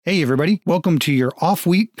Hey, everybody. Welcome to your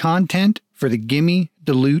off-week content for the Gimme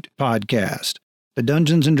the Loot podcast, the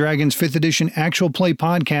Dungeons & Dragons 5th edition actual play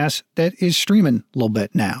podcast that is streaming a little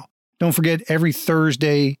bit now. Don't forget, every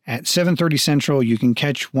Thursday at 7:30 Central, you can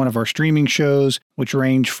catch one of our streaming shows, which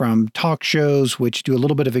range from talk shows, which do a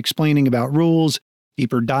little bit of explaining about rules,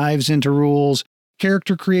 deeper dives into rules,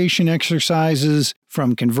 character creation exercises,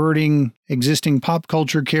 from converting existing pop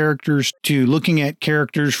culture characters to looking at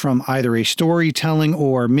characters from either a storytelling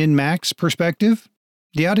or min-max perspective.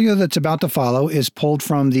 The audio that's about to follow is pulled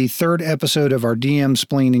from the third episode of our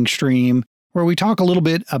DM-splaining stream, where we talk a little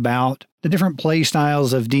bit about the different play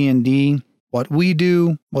styles of D&D, what we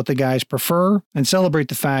do, what the guys prefer, and celebrate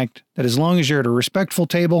the fact that as long as you're at a respectful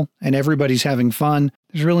table and everybody's having fun,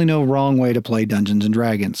 there's really no wrong way to play Dungeons &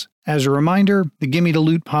 Dragons. As a reminder, the Gimme the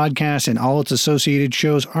Loot podcast and all its associated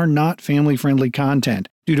shows are not family-friendly content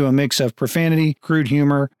due to a mix of profanity, crude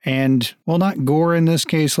humor, and, well, not gore in this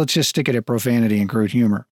case, let's just stick it at profanity and crude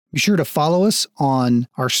humor. Be sure to follow us on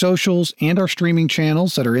our socials and our streaming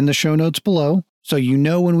channels that are in the show notes below, so you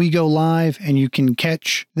know when we go live and you can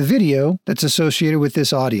catch the video that's associated with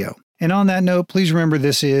this audio. And on that note, please remember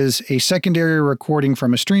this is a secondary recording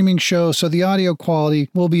from a streaming show, so the audio quality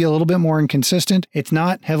will be a little bit more inconsistent. It's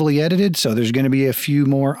not heavily edited, so there's going to be a few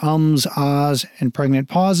more ums, ahs, and pregnant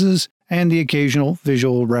pauses, and the occasional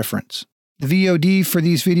visual reference. The VOD for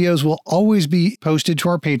these videos will always be posted to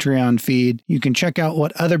our Patreon feed. You can check out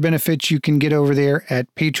what other benefits you can get over there at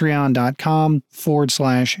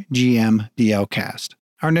patreon.com/GMDLcast.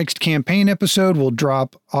 Our next campaign episode will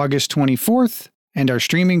drop August 24th, and our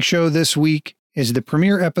streaming show this week is the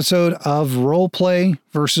premiere episode of Roleplay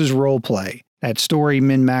versus Roleplay, that story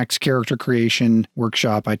min-max character creation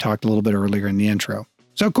workshop I talked a little bit earlier in the intro.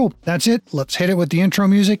 So cool, that's it. Let's hit it with the intro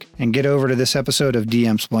music and get over to this episode of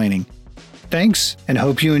DM-splaining. Thanks, and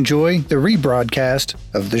hope you enjoy the rebroadcast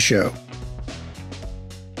of the show.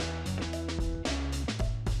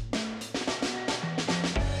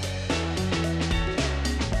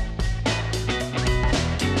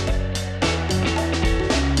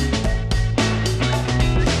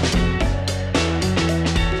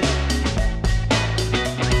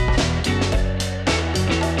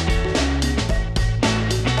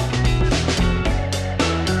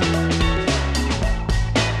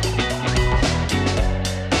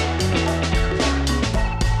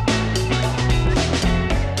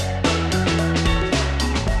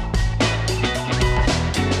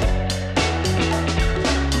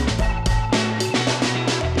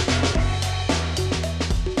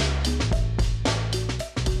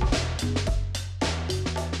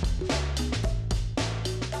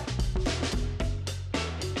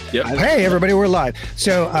 Yep. Hey, everybody, we're live.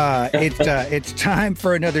 So it's time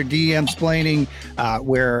for another DM-splaining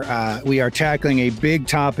where we are tackling a big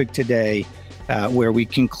topic today where we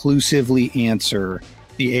conclusively answer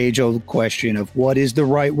the age-old question of what is the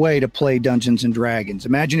right way to play Dungeons & Dragons.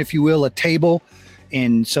 Imagine, if you will, a table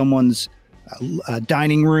in someone's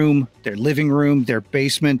dining room, their living room, their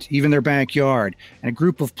basement, even their backyard, and a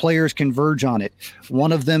group of players converge on it.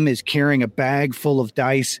 One of them is carrying a bag full of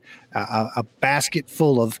dice, a basket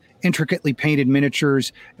full of intricately painted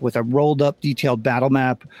miniatures with a rolled up detailed battle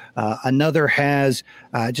map. Another has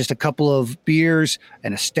just a couple of beers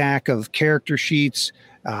and a stack of character sheets,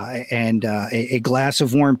 and a glass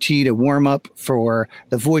of warm tea to warm up for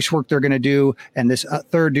the voice work they're going to do. And this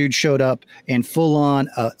third dude showed up in full-on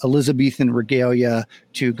Elizabethan regalia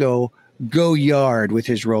to go yard with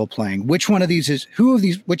his role playing. Which of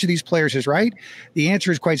these players is right? The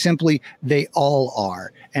answer is quite simply, they all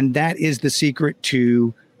are. And that is the secret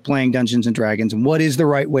to playing Dungeons & Dragons and what is the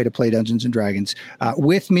right way to play Dungeons & Dragons.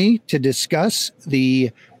 With me to discuss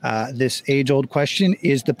this age-old question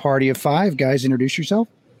is the party of five. Guys, introduce yourself.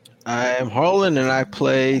 I am Harlan, and I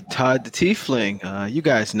play Todd the Tiefling. You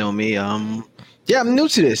guys know me. I'm new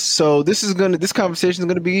to this, so this conversation is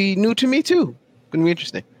gonna be new to me too. Gonna be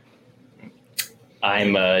interesting.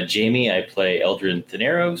 I'm Jamie. I play Eldrin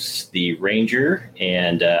Thaneros, the Ranger,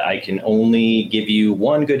 and I can only give you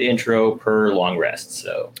one good intro per long rest.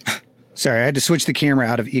 So, sorry, I had to switch the camera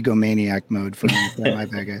out of egomaniac mode for my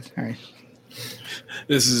bad, guys. All right.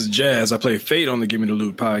 This is Jazz. I play Fate on the Gimme the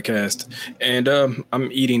Loot podcast, and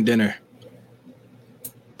I'm eating dinner.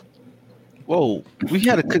 Whoa, we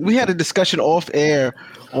had a discussion off air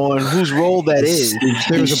on whose role that is.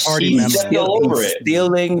 There was a party member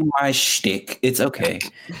stealing my shtick. It's okay.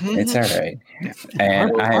 It's all right.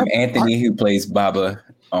 And I'm Anthony, who plays Baba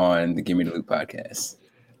on the Gimme the Loot podcast.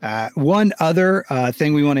 One other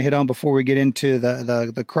thing we want to hit on before we get into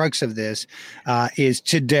the crux of this is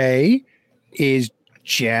today is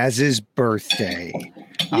Jazz's birthday.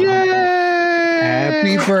 Yay!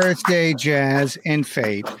 Happy birthday, Jazz and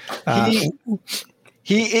Fate.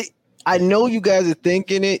 I know you guys are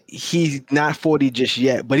thinking it. He's not 40 just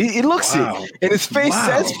yet, but he looks it. And his face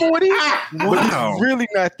says 40, but he's really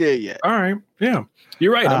not there yet. All right. Yeah.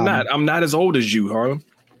 You're right. I'm not as old as you, Harlem.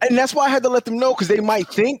 And that's why I had to let them know, because they might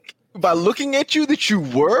think by looking at you that you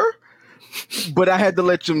were, but I had to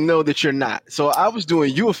let them know that you're not. So I was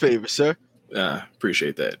doing you a favor, sir.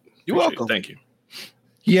 Appreciate that. You're welcome. Thank you.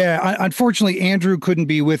 Yeah, unfortunately, Andrew couldn't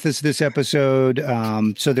be with us this episode,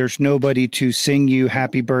 so there's nobody to sing you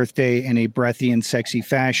happy birthday in a breathy and sexy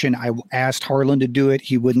fashion. I asked Harlan to do it.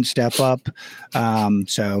 He wouldn't step up,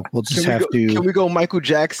 so we'll just have to. Can we go Michael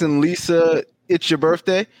Jackson, Lisa, it's your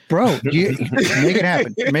birthday? Bro, you make it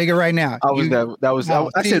happen. Make it right now.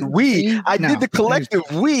 I said we. I did the collective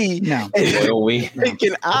we. No. We.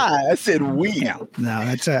 Thinking I said we. No,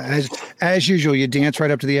 that's as usual. You dance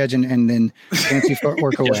right up to the edge and then fancy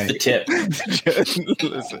footwork away. Just the tip.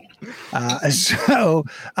 Listen.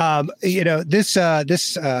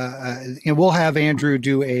 We'll have Andrew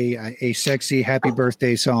do a sexy happy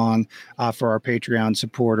birthday song for our Patreon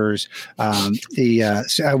supporters.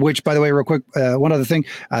 Which, by the way, real quick, one other thing.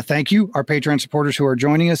 Thank you, our Patreon supporters who are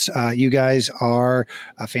joining us. You guys are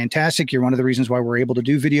fantastic. You're one of the reasons why we're able to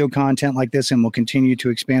do video content like this, and we'll continue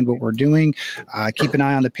to expand what we're doing. Keep an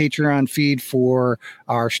eye on the Patreon feed for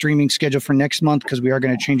our streaming schedule for next month, because we are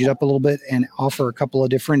going to change it up a little bit and offer a couple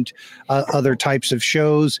of different other types of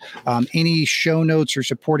shows. Any show notes or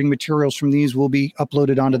supporting materials from these will be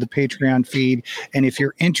uploaded onto the Patreon feed. And if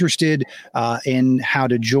you're interested in how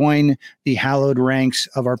to join the hallowed ranks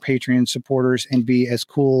of our Patreon supporters and be as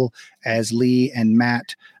cool as Lee and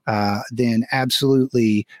Matt, then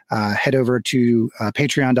absolutely head over to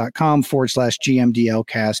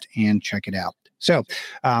patreon.com/GMDLcast and check it out. So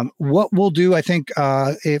what we'll do, I think,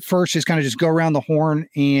 at first is kind of just go around the horn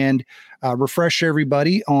and refresh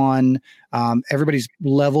everybody on everybody's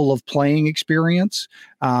level of playing experience.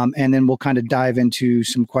 And then we'll kind of dive into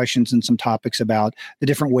some questions and some topics about the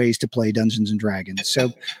different ways to play Dungeons & Dragons.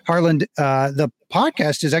 So, Harlan, the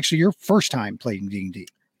podcast is actually your first time playing D&D.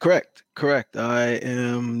 Correct. I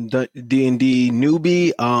am the D&D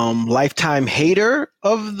newbie, lifetime hater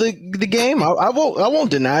of the game. I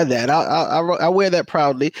won't deny that. I wear that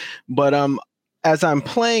proudly. But as I'm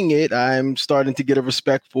playing it, I'm starting to get a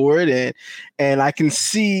respect for it, and I can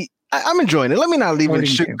see I'm enjoying it. Let me not even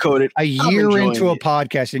sugarcoat it. A year into a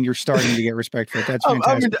podcast, and you're starting to get respect for it. That's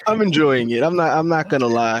fantastic. I'm enjoying it. I'm not gonna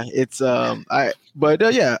lie. It's I'm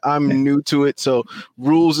new to it, so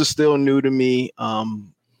rules are still new to me.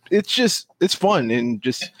 It's fun, and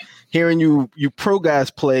just hearing you pro guys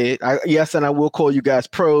play it. And I will call you guys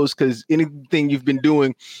pros, because anything you've been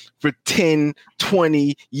doing for 10,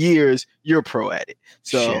 20 years, you're pro at it.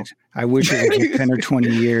 So shit. I wish it was 10 or 20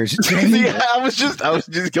 years. Yeah, I was just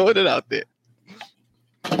going it out there.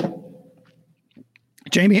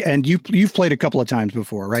 Jamie, and you've played a couple of times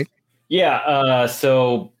before, right? Yeah.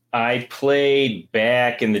 So I played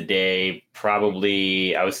back in the day,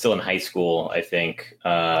 probably I was still in high school, I think.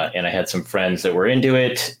 And I had some friends that were into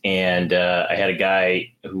it. And I had a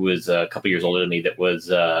guy who was a couple years older than me that was,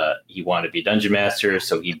 he wanted to be a dungeon master.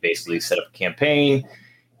 So he basically set up a campaign.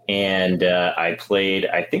 And I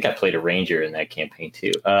think I played a ranger in that campaign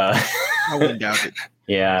too. I wouldn't doubt it.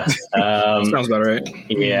 Yeah. Sounds about right.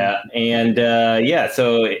 Yeah. And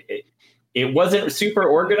so it wasn't super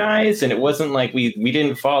organized, and it wasn't like we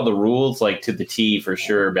didn't follow the rules like to the T for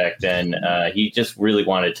sure back then. He just really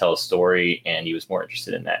wanted to tell a story, and he was more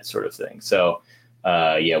interested in that sort of thing. So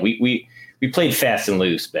we played fast and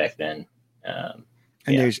loose back then.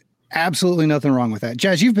 There's absolutely nothing wrong with that.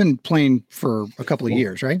 Jazz, you've been playing for a couple of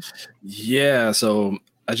years, right? Yeah, so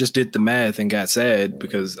I just did the math and got sad,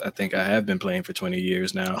 because I think I have been playing for 20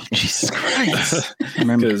 years now. Oh, Jesus Christ.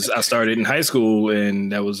 Because I started in high school,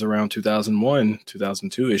 and that was around 2001,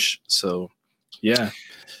 2002-ish. So, yeah.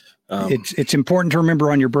 It's important to remember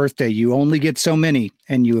on your birthday, you only get so many,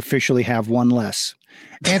 and you officially have one less.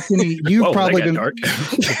 Anthony, you've probably been dark.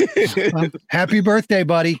 Happy birthday,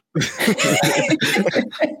 buddy.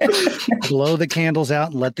 Blow the candles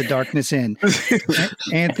out and let the darkness in.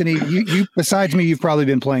 Anthony, you besides me, you've probably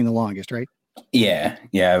been playing the longest, right? Yeah.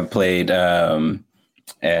 I've played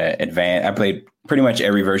advanced. I played pretty much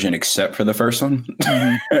every version except for the first one.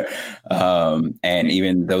 Mm-hmm. And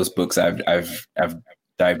even those books, I've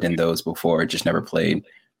dived in those before, just never played.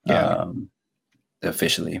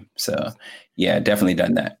 Officially. So yeah, definitely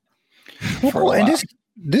done that. Well, and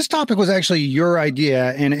this topic was actually your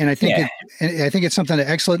idea, and I think I think it's something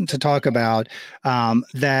excellent to talk about.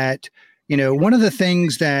 That one of the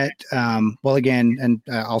things that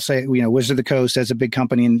I'll say, Wizard of the Coast as a big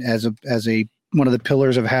company and as a one of the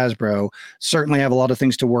pillars of Hasbro, certainly have a lot of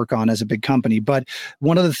things to work on as a big company. But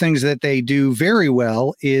one of the things that they do very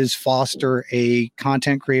well is foster a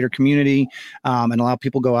content creator community and allow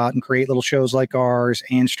people to go out and create little shows like ours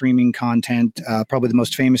and streaming content. Probably the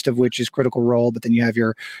most famous of which is Critical Role, but then you have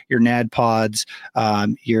your NAD pods,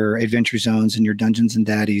 your Adventure Zones, and your Dungeons and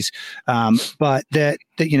Daddies. But that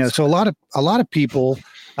so a lot of people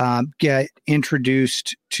get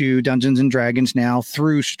introduced to Dungeons and Dragons now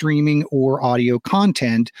through streaming or audio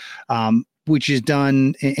content, which is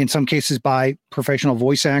done in some cases by professional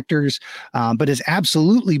voice actors, but is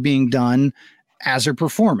absolutely being done as a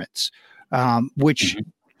performance, which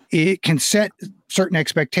it can set certain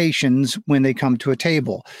expectations when they come to a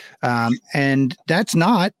table. And that's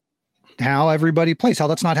not how everybody plays.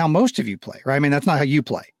 That's not how most of you play, right? I mean, that's not how you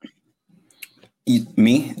play.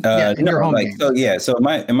 Me? In your home games. So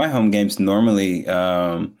in my home games, normally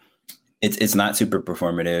it's not super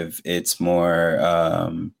performative. It's more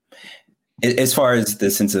as far as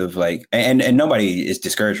the sense of like, and nobody is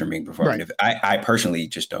discouraged from being performative. Right. I personally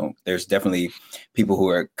just don't. There's definitely people who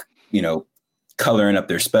are, coloring up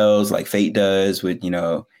their spells like Fate does with,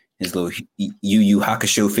 his little Yu Yu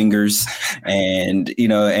Hakusho fingers, and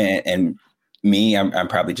and me, I'm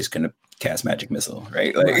probably just gonna cast Magic Missile,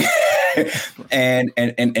 right? Like, and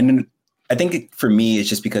I think for me, it's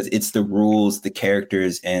just because it's the rules, the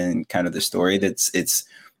characters, and kind of the story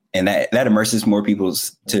and that immerses more people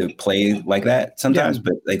to play like that sometimes. Yeah.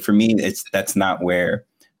 But like for me, that's not where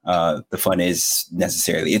the fun is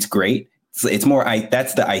necessarily. It's great. It's more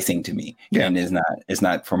that's the icing to me, and it's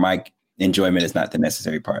not for my enjoyment. It's not the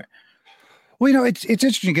necessary part. Well, it's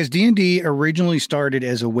interesting because D&D originally started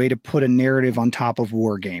as a way to put a narrative on top of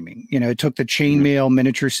wargaming. It took the chainmail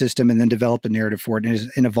miniature system and then developed a narrative for it,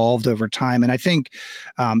 and evolved over time. And I think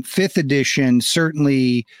 5th edition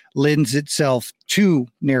certainly lends itself to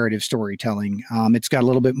narrative storytelling. It's got a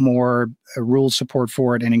little bit more rules support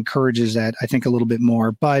for it and encourages that, I think, a little bit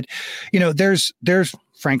more. But, there's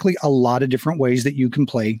frankly a lot of different ways that you can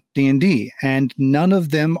play D&D, and none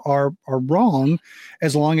of them are wrong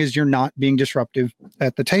as long as you're not being disruptive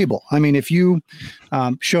at the table. I mean, if you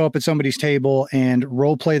show up at somebody's table and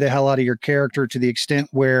role play the hell out of your character to the extent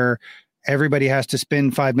where everybody has to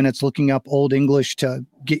spend 5 minutes looking up Old English to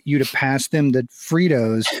get you to pass them the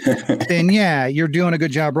Fritos, then you're doing a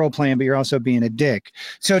good job role playing, but you're also being a dick.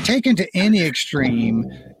 So taken to any extreme,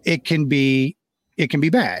 it can be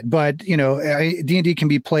bad, but D&D can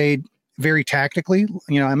be played very tactically.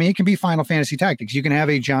 It can be Final Fantasy Tactics. You can have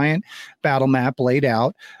a giant battle map laid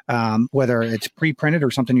out, whether it's pre-printed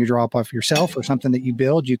or something you draw up off yourself or something that you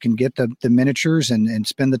build. You can get the miniatures and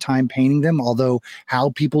spend the time painting them. Although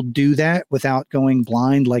how people do that without going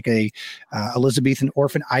blind like a Elizabethan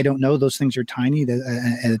orphan, I don't know. Those things are tiny,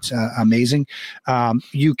 and it's amazing.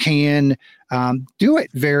 You can do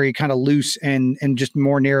it very kind of loose and just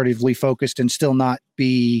more narratively focused and still not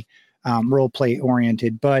be role play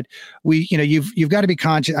oriented. But you've got to be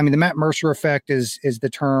conscious. I mean, the Matt Mercer effect is the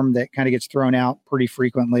term that kind of gets thrown out pretty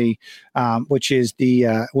frequently, which is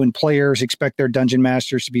when players expect their dungeon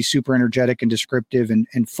masters to be super energetic and descriptive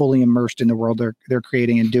and fully immersed in the world they're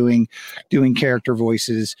creating and doing character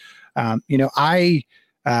voices. My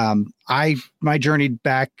journey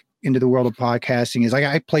back into the world of podcasting is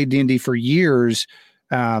I played D&D for years,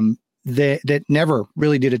 that never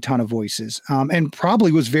really did a ton of voices, and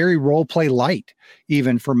probably was very role play light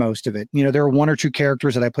even for most of it. There are one or two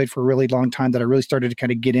characters that I played for a really long time that I really started to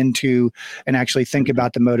kind of get into and actually think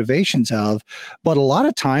about the motivations of. But a lot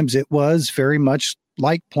of times it was very much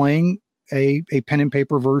like playing a pen and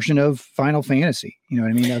paper version of Final Fantasy,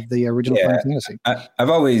 of the original Final Fantasy. I've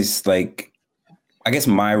always I guess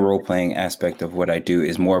my role playing aspect of what I do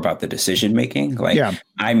is more about the decision making.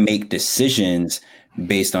 I make decisions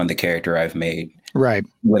based on the character I've made, right?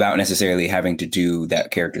 Without necessarily having to do that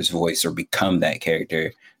character's voice or become that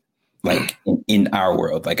character, in our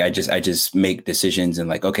world. I just make decisions and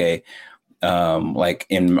okay,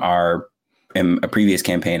 in a previous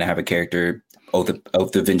campaign, I have a character, Oath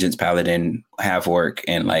of Vengeance Paladin, half orc,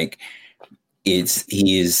 and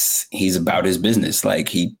he's about his business.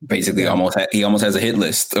 He basically almost has a hit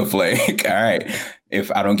list of all right, if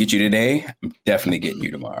I don't get you today, I'm definitely getting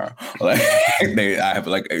you tomorrow.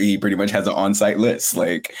 He pretty much has an on-site list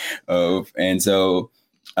and so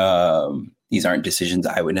these aren't decisions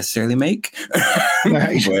I would necessarily make,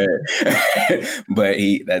 but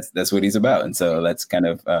that's what he's about. And so that's kind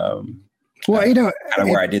of, kind of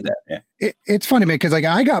where I did that. Yeah. It's funny, man, because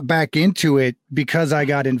I got back into it because I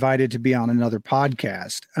got invited to be on another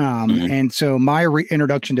podcast. And so my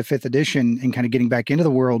introduction to 5th edition and kind of getting back into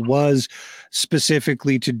the world was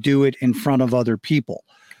specifically to do it in front of other people.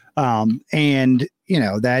 And,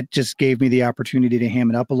 that just gave me the opportunity to ham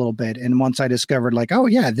it up a little bit. And once I discovered like, oh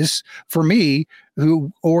yeah, this for me,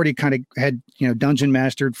 who already kind of had, dungeon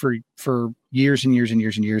mastered for years and years and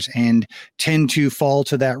years and years and tend to fall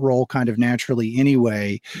to that role kind of naturally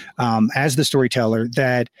anyway, as the storyteller,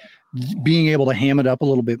 that being able to ham it up a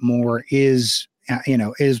little bit more is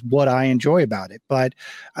what I enjoy about it. But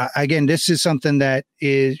again, this is something that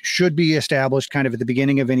should be established kind of at the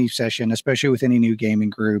beginning of any session, especially with any new gaming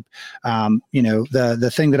group.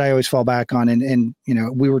 The thing that I always fall back on, and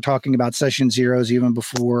we were talking about session zeros even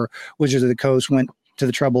before Wizards of the Coast went to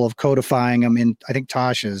the trouble of codifying them in, I think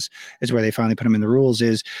Tasha's is where they finally put them in the rules,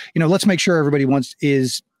 is, let's make sure everybody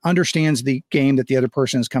understands the game that the other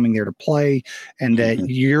person is coming there to play, and that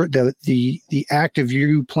you're the act of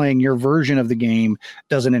you playing your version of the game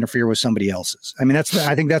doesn't interfere with somebody else's. I mean,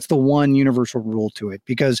 I think that's the one universal rule to it,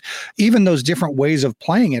 because even those different ways of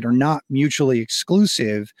playing it are not mutually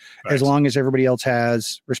exclusive, right, as long as everybody else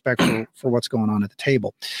has respect for what's going on at the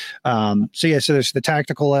table. So there's the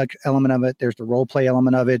tactical element of it. There's the role play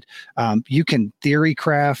element of it. You can theory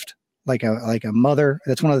craft like a mother.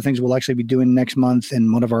 That's one of the things we'll actually be doing next month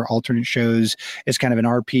in one of our alternate shows, is kind of an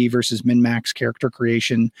RP versus min-max character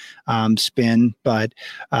creation spin. But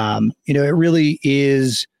it really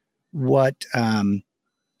is what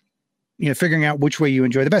figuring out which way you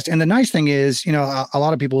enjoy the best. And the nice thing is, a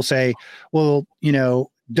lot of people say, well,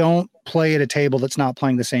 don't play at a table that's not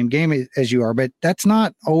playing the same game as you are, but that's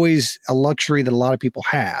not always a luxury that a lot of people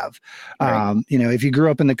have. Right. If you grew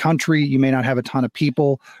up in the country, you may not have a ton of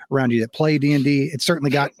people around you that play D&D. It's certainly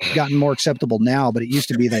gotten more acceptable now, but it used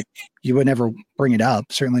to be that you would never bring it up,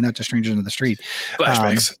 certainly not to strangers on the street.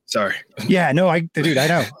 Flashbacks. Sorry. Yeah, no, I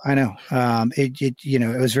know.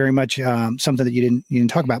 It was very much something that you didn't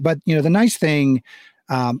talk about, but the nice thing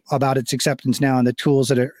about its acceptance now and the tools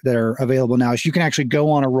that are available now is you can actually go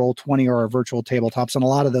on a Roll20 or a virtual tabletops, and a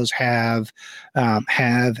lot of those have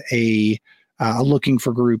a looking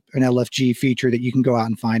for group, an LFG feature that you can go out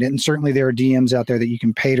and find it. And certainly there are DMs out there that you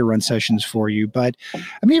can pay to run sessions for you. But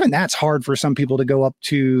I mean, even that's hard for some people to go up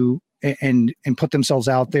to and put themselves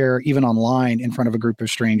out there, even online, in front of a group of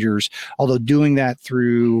strangers. Although doing that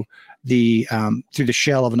through the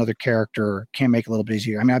shell of another character can make it a little bit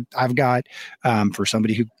easier. I mean, I've got for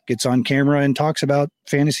somebody who gets on camera and talks about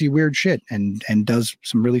fantasy weird shit and does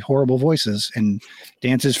some really horrible voices and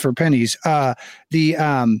dances for pennies. I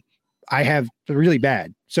have really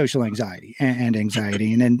bad social anxiety and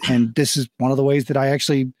anxiety, and this is one of the ways that I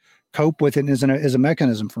actually cope with it as a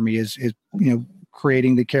mechanism for me is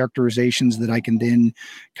creating the characterizations that I can then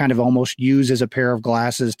kind of almost use as a pair of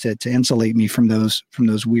glasses to insulate me from those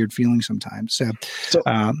weird feelings sometimes. So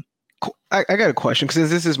I got a question, because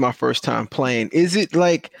this is my first time playing. Is it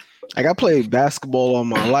like I played basketball all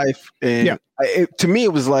my life, and to me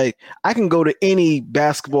it was like I can go to any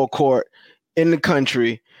basketball court in the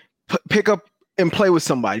country, pick up and play with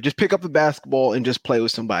somebody. Just pick up the basketball and just play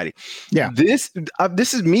with somebody. Yeah. This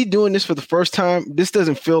is me doing this for the first time. This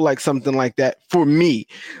doesn't feel like something like that for me.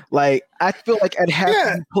 Like, I feel like I'd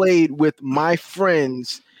have to play with my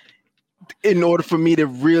friends in order for me to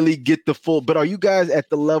really get the full. But are you guys at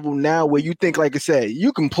the level now where you think, like I said,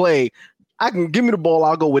 you can play, give me the ball,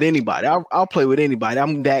 I'll go with anybody. I'll play with anybody.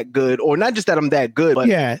 I'm that good. Or not just that I'm that good, but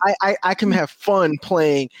I can have fun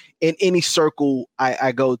playing in any circle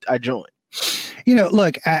I join.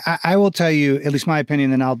 Look, I will tell you, at least my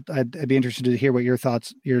opinion, and I'd be interested to hear what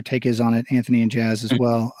your take is on it, Anthony and Jazz as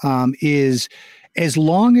well, is as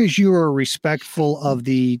long as you are respectful of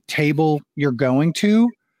the table you're going to,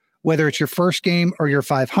 whether it's your first game or your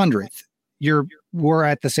 500th, we're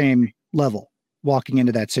at the same level walking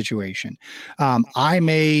into that situation. I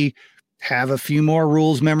may have a few more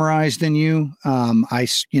rules memorized than you. I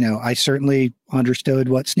certainly understood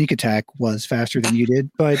what sneak attack was faster than you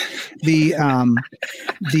did, but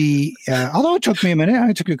although it took me a minute,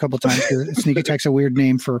 it took you a couple of times, because sneak attack's a weird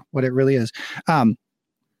name for what it really is.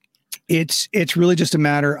 It's really just a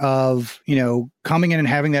matter of, coming in and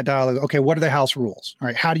having that dialogue. Okay, what are the house rules? All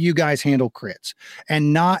right, how do you guys handle crits?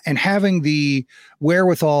 And having the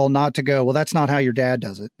wherewithal not to go, well, that's not how your dad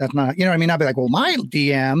does it. That's not, I'd be like, well, my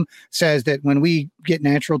DM says that when we get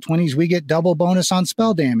natural 20s, we get double bonus on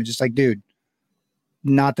spell damage. It's like, dude,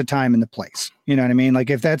 not the time and the place. You know what I mean? Like,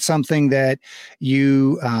 if that's something that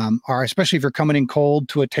you are, especially if you're coming in cold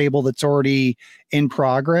to a table that's already in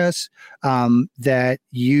progress, that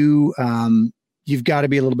you've got to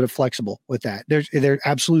be a little bit flexible with that. There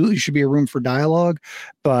absolutely should be a room for dialogue,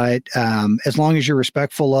 but as long as you're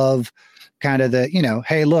respectful of kind of the,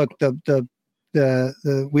 hey, look, the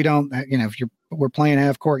we don't, if we're playing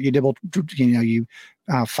half court, you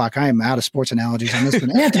Oh, fuck. I am out of sports analogies on this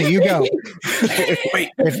one. Anthony, you go.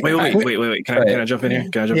 Wait. Can I jump in here?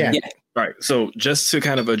 Can I jump in here? All right. So just to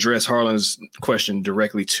kind of address Harlan's question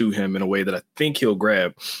directly to him in a way that I think he'll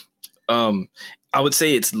grab, I would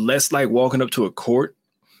say it's less like walking up to a court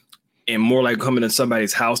and more like coming to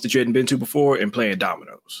somebody's house that you hadn't been to before and playing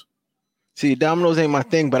dominoes. See, dominoes ain't my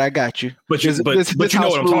thing, but I got you. But you know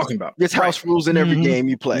what I'm talking about. There's house rules in every game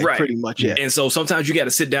you play, pretty much. Yeah. And so sometimes you got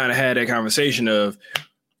to sit down and have that conversation of,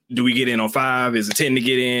 do we get in on 5? Is it 10 to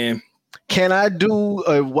get in? Can I do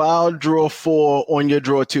a wild draw 4 on your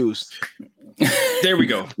draw 2s? There we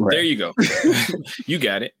go. Right. There you go. You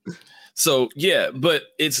got it. So yeah, but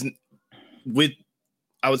it's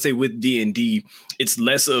I would say with D&D, it's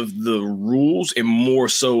less of the rules and more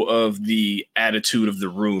so of the attitude of the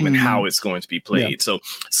room and how it's going to be played. Yeah. So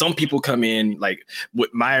some people come in like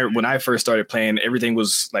when I first started playing, everything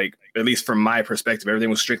was like, at least from my perspective,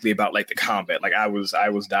 everything was strictly about like the combat. Like I was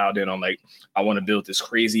dialed in on like, I want to build this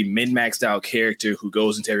crazy min-maxed out character who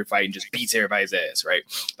goes into every fight and just beats everybody's ass, right?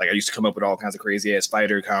 Like I used to come up with all kinds of crazy ass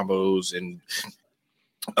fighter combos and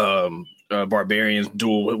barbarians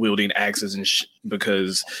dual wielding axes and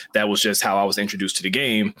because that was just how I was introduced to the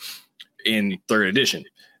game in 3rd edition.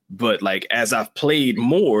 But like as I've played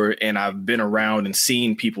more and I've been around and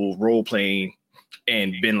seen people role playing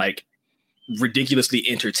and been like ridiculously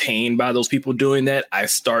entertained by those people doing that, I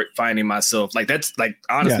start finding myself like, that's like,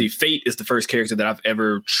 honestly, Fate is the first character that I've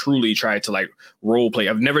ever truly tried to like role play.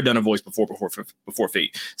 I've never done a voice before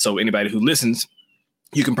Fate. So anybody who listens,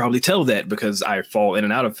 you can probably tell that because I fall in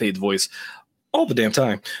and out of Fate's voice all the damn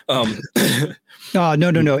time.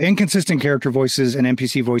 No. Inconsistent character voices and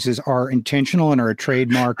NPC voices are intentional and are a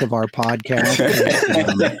trademark of our podcast.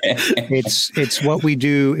 It's what we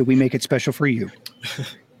do. We make it special for you.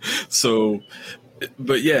 So,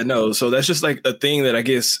 but yeah, no. So that's just like a thing that I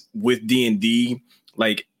guess with D&D,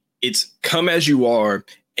 like it's come as you are,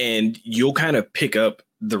 and you'll kind of pick up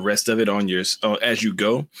the rest of it on yours as you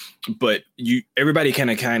go, but everybody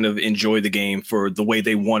kind of enjoy the game for the way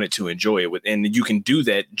they want it to enjoy it with, and you can do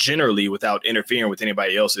that generally without interfering with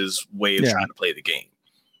anybody else's way of trying to play the game.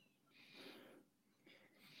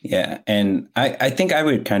 Yeah, and I think I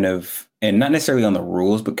would kind of, and not necessarily on the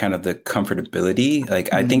rules, but kind of the comfortability.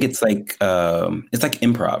 Like I think it's like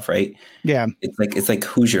improv, right? Yeah, it's like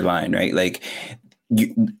who's your line, right? Like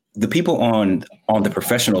the people on the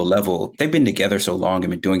professional level, they've been together so long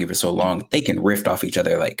and been doing it for so long, they can riff off each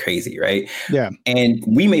other like crazy, right? Yeah. And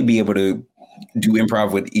we may be able to do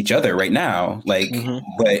improv with each other right now, like,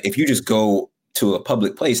 but if you just go to a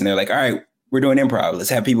public place and they're like, all right, we're doing improv, let's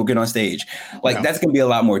have people get on stage. Like that's going to be a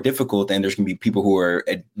lot more difficult, and there's going to be people who are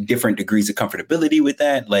at different degrees of comfortability with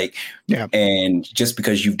that. Like, and just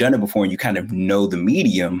because you've done it before and you kind of know the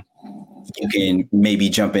medium, you can maybe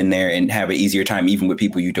jump in there and have an easier time, even with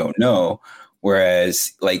people you don't know.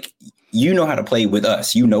 Whereas like, you know how to play with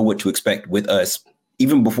us, you know what to expect with us,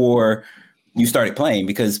 even before you started playing,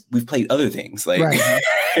 because we've played other things. Like,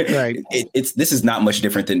 right. This is not much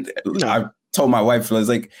different than I told my wife. I was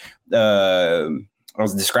like, I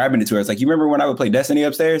was describing it to her. It's like, you remember when I would play Destiny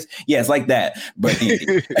upstairs? Yeah, it's like that. But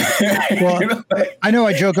well, I know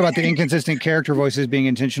I joke about the inconsistent character voices being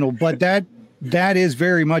intentional, but that is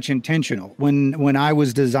very much intentional. When I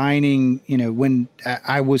was designing, when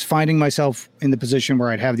I was finding myself in the position where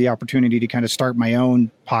I'd have the opportunity to kind of start my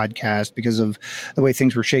own podcast because of the way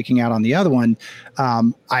things were shaking out on the other one,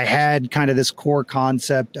 I had kind of this core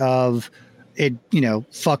concept of it,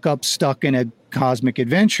 fuck up stuck in a cosmic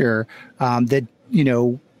adventure that,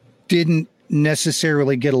 didn't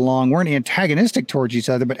necessarily get along, weren't antagonistic towards each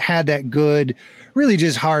other, but had that good, really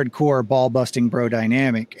just hardcore ball busting bro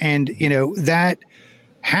dynamic. And, that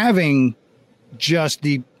having just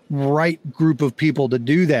the right group of people to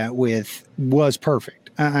do that with was perfect.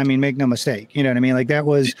 I mean, make no mistake. You know what I mean? Like that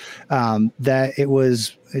was, that it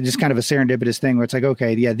was just kind of a serendipitous thing where it's like,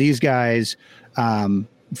 okay, yeah, these guys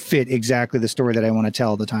fit exactly the story that I want to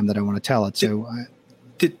tell the time that I want to tell it. So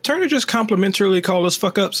did Turner just complimentarily call us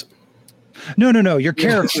fuck ups? No. Your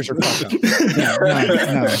characters are fucked up.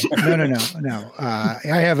 No. I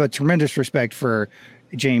have a tremendous respect for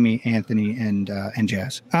Jamie, Anthony, and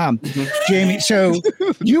Jazz. Jamie, so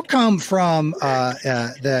you come from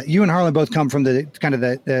you and Harlan both come from the kind of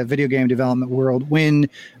the video game development world. When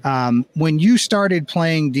you started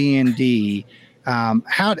playing D&D,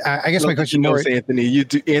 how? I guess my question more. Anthony, you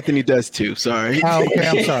do. Anthony does too. Sorry. Oh, okay.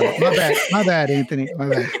 I'm sorry. My bad, Anthony. My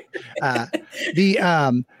bad.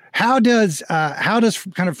 How does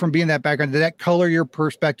kind of from being that background, did that color your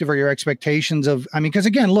perspective or your expectations of, I mean, because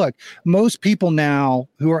again, look, most people now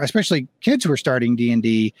who are, especially kids who are starting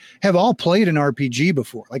D&D, have all played an RPG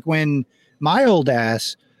before. Like when my old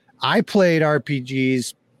ass, I played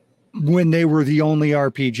RPGs when they were the only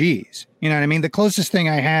RPGs. You know what I mean? The closest thing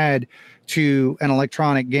I had to an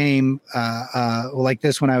electronic game like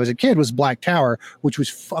this when I was a kid was Black Tower, which was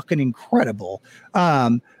fucking incredible.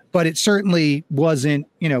 But it certainly wasn't,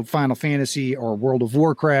 you know, Final Fantasy or World of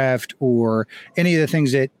Warcraft or any of the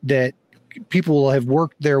things that people will have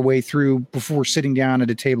worked their way through before sitting down at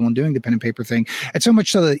a table and doing the pen and paper thing. And so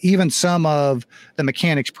much so that even some of the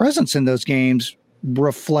mechanics present in those games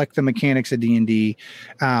reflect the mechanics of D&D.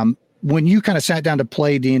 When you kind of sat down to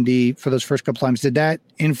play D&D for those first couple times, did that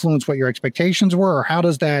influence what your expectations were, or how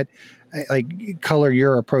does that like color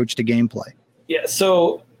your approach to gameplay? Yeah,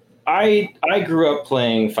 so I grew up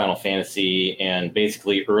playing Final Fantasy and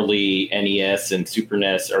basically early NES and Super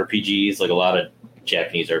NES RPGs, like a lot of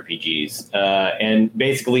Japanese RPGs. And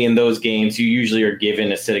basically in those games, you usually are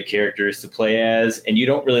given a set of characters to play as, and you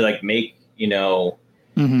don't really like make, you know,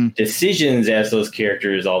 decisions as those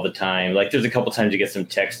characters all the time. Like there's a couple times you get some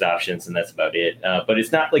text options and that's about it. But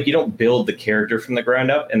it's not like you don't build the character from the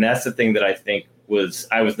ground up. And that's the thing that I think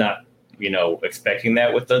I was not, you know, expecting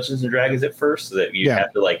that with Dungeons and Dragons at first, so that you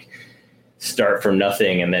have to like start from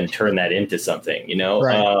nothing and then turn that into something, you know?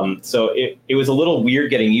 Right. So it was a little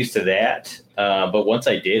weird getting used to that. But once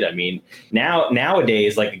I did, I mean,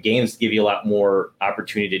 nowadays, like the games give you a lot more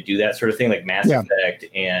opportunity to do that sort of thing, like Mass Effect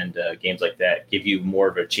and games like that give you more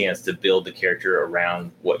of a chance to build the character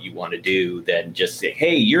around what you want to do than just say,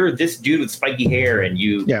 hey, you're this dude with spiky hair and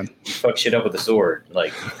you fuck shit up with a sword.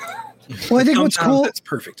 Like, well, I think what's cool. That's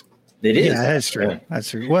perfect. It is. Yeah, that's true. That's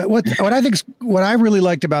true. What I think what I really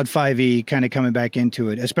liked about 5e, kind of coming back into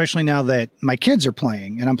it, especially now that my kids are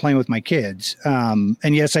playing and I'm playing with my kids. And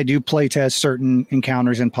yes, I do play test certain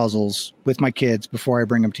encounters and puzzles with my kids before I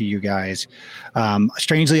bring them to you guys.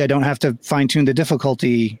 Strangely, I don't have to fine tune the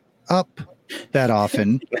difficulty up that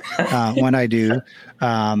often when I do.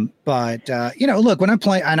 But you know, look, when I'm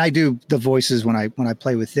playing, and I do the voices when I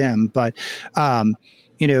play with them, but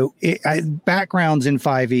you know, backgrounds in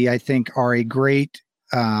 5e, I think, are a great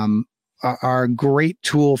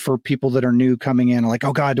tool for people that are new coming in. Like,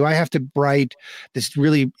 oh God, do I have to write this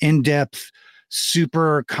really in-depth,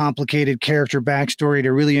 super complicated character backstory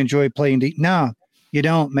to really enjoy playing? No, you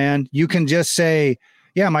don't, man. You can just say,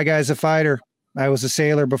 yeah, my guy's a fighter. I was a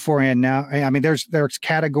sailor beforehand. Now, I mean, there's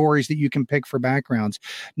categories that you can pick for backgrounds.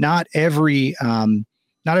 Not every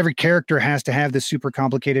character has to have this super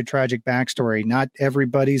complicated, tragic backstory. Not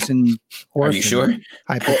everybody's an orphan. Are you sure?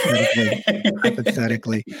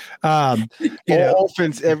 Hypothetically.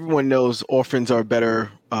 Orphans, everyone knows orphans are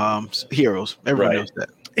better heroes. Everyone knows that.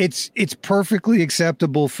 It's perfectly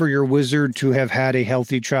acceptable for your wizard to have had a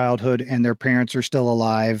healthy childhood and their parents are still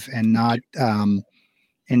alive and not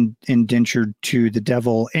indentured to the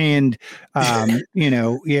devil, and you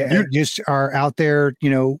know, just are out there, you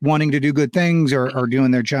know, wanting to do good things or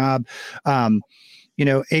doing their job. You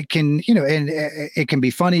know, it can, you know, and it can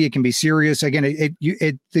be funny, it can be serious. Again,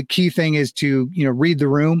 the key thing is to, you know, read the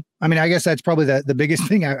room. I mean, I guess that's probably the biggest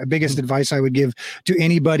thing, biggest advice I would give to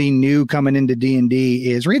anybody new coming into D&D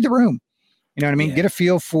is read the room. You know what I mean? Yeah. Get a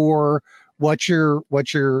feel for what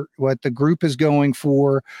the group is going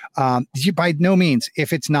for. By no means,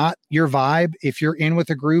 if it's not your vibe, if you're in with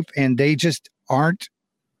a group and they just aren't,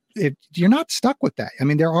 you're not stuck with that. I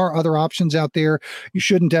mean, there are other options out there. You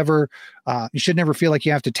should never feel like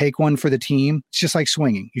you have to take one for the team. It's just like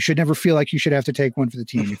swinging. You should never feel like you should have to take one for the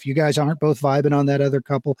team. If you guys aren't both vibing on that other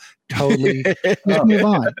couple, totally move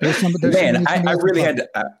on. Man, I really had to,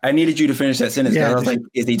 I needed you to finish that sentence. Yeah, I was like,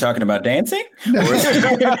 is he talking about dancing?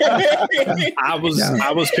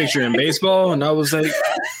 I was picturing baseball and I was like,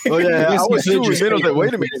 oh yeah, I was too. I was like,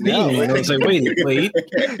 wait a minute. Now. I was like, wait.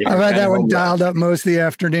 I've had that one dialed up most of the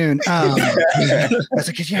afternoon. I was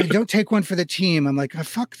like, yeah, don't take one for the team. I'm like,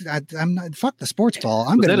 fuck the sports ball.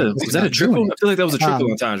 Was that a triple? I feel like that was a triple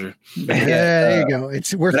entendre. Yeah, there you go.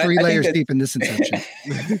 We're three layers deep in this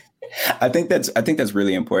inception. I think that's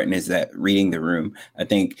really important, is that reading the room. I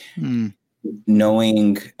think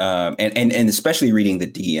knowing and especially reading the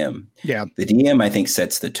DM. Yeah. The DM, I think,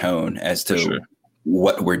 sets the tone as to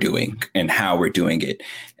what we're doing and how we're doing it.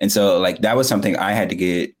 And so like that was something I had to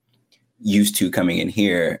get used to coming in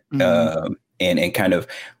here, and kind of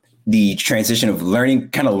the transition of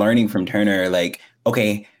learning from Turner, like,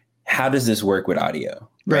 okay, how does this work with audio?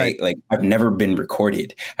 Right. Like I've never been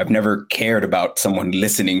recorded. I've never cared about someone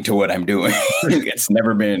listening to what I'm doing. It's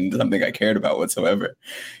never been something I cared about whatsoever.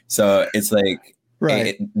 So it's like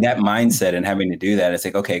that mindset and having to do that. It's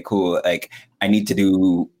like, okay, cool. Like I need to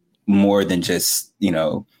do more than just, you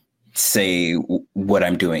know, say what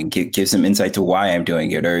I'm doing, give some insight to why I'm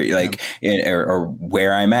doing it, or like, or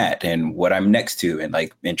where I'm at and what I'm next to, and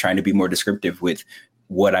like, and trying to be more descriptive with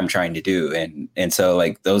what I'm trying to do. And so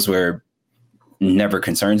like, those were never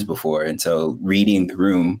concerns before. And so reading the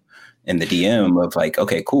room and the DM of like,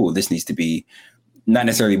 okay, cool, this needs to be not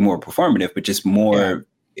necessarily more performative, but just more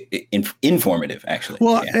informative, actually.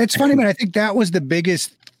 Well, it's funny, but I think that was the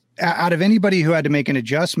biggest out of anybody who had to make an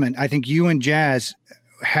adjustment. I think you and Jazz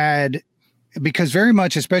had, because very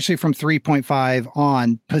much, especially from 3.5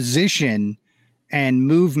 on, position and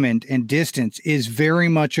movement and distance is very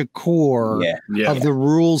much a core of the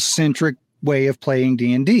rules centric way of playing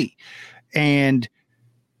D&D. And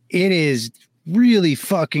it is really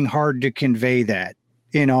fucking hard to convey that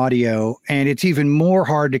in audio. And it's even more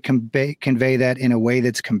hard to convey that in a way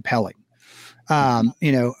that's compelling. And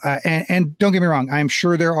don't get me wrong, I'm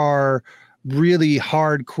sure there are really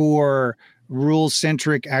hardcore rules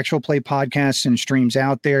centric actual play podcasts and streams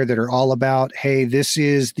out there that are all about, hey, this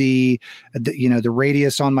is the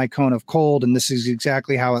radius on my cone of cold, and this is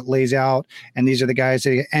exactly how it lays out, and these are the guys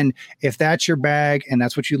and if that's your bag and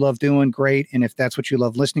that's what you love doing, great. And if that's what you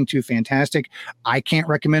love listening to, fantastic. I can't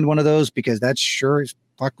recommend one of those because that's sure is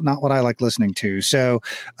not what I like listening to. So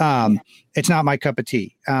it's not my cup of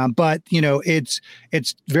tea. But it's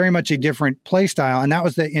very much a different play style. And that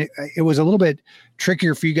was it was a little bit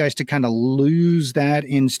trickier for you guys to kind of lose that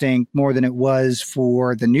instinct more than it was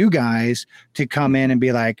for the new guys to come in and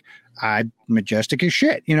be like, I'm majestic as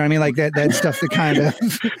shit. You know what I mean? Like that stuff that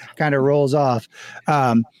kind of rolls off.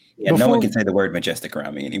 No one can say the word majestic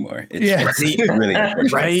around me anymore. It's really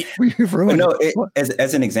right.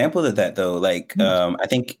 As an example of that though, like I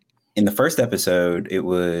think in the first episode, it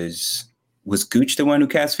was Gooch the one who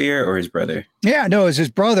cast fear, or his brother? Yeah, no, it was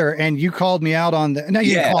his brother. And you called me out on you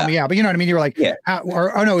didn't call me out, but you know what I mean? You were like, no,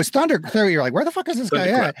 it was Thunderclap. You're like, where the fuck is this guy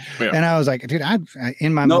at? Yeah. And I was like, dude,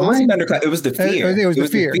 in my mind. No, it wasn't Thunderclap. It was the fear. It was the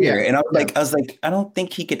fear. Yeah. And I was like, I don't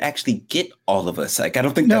think he could actually get all of us. Like, I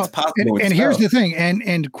don't think that's possible. And here's the thing.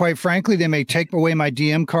 And quite frankly, they may take away my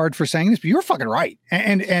DM card for saying this, but you're fucking right.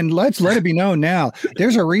 And let's let it be known now.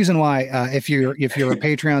 There's a reason why, if you're a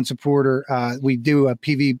Patreon supporter, we do a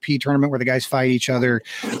PvP tournament where the guys fight each other,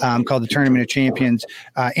 called the Tournament of Champions.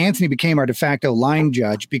 Anthony became our de facto line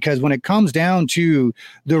judge because when it comes down to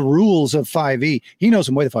the rules of 5e, he knows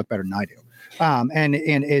them way the fuck better than I do. And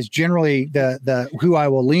is generally the who I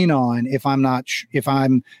will lean on if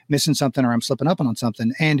I'm missing something or I'm slipping up on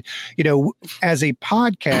something. And as a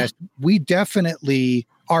podcast, we definitely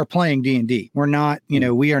are playing D&D. We're not,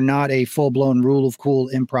 we are not a full blown Rule of Cool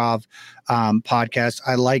improv podcast.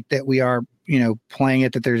 I like that we are playing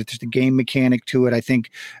it, that there's just a game mechanic to it. I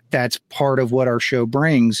think that's part of what our show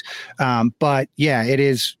brings. But yeah, it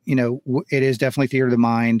is definitely theater of the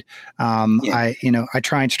mind. I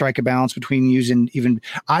try and strike a balance between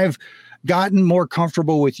I've gotten more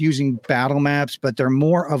comfortable with using battle maps, but they're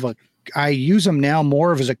I use them now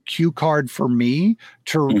more of as a cue card for me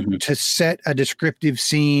to set a descriptive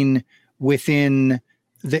scene within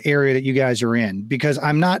the area that you guys are in, because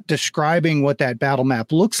I'm not describing what that battle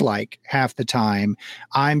map looks like half the time.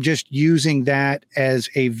 I'm just using that as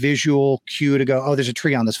a visual cue to go, oh, there's a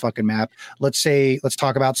tree on this fucking map. Let's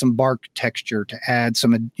talk about some bark texture to add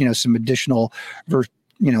some additional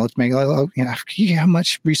let's make, how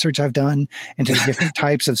much research I've done into the different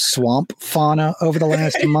types of swamp fauna over the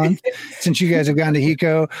last month since you guys have gone to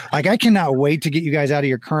HECO. Like, I cannot wait to get you guys out of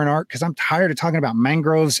your current arc because I'm tired of talking about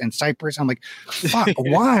mangroves and cypress. I'm like, fuck,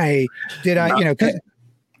 why did I, I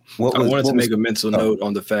wanted to make a mental note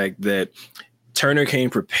on the fact that Turner came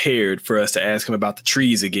prepared for us to ask him about the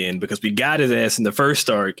trees again because we got his ass in the first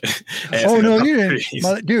arc. Oh no, you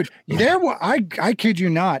didn't, dude. I kid you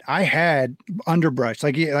not. I had underbrush.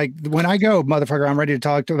 Like when I go, motherfucker, I'm ready to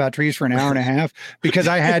talk about trees for an hour and a half because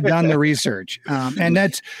I had done the research. And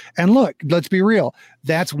look, let's be real.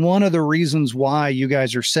 That's one of the reasons why you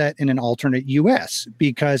guys are set in an alternate US,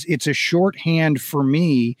 because it's a shorthand for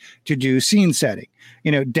me to do scene setting.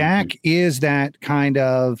 DAC is that kind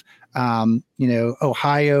of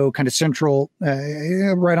Ohio kind of central,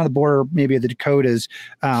 right on the border, maybe of the Dakotas.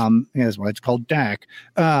 That's why it's called DAC.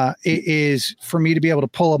 It is for me to be able to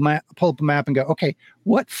pull up a map and go, okay,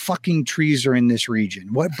 what fucking trees are in this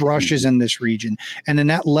region? What brush is in this region? And then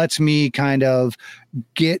that lets me kind of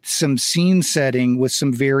get some scene setting with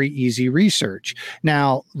some very easy research.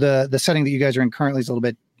 Now, the setting that you guys are in currently is a little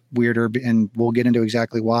bit weirder, and we'll get into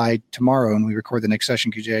exactly why tomorrow when we record the next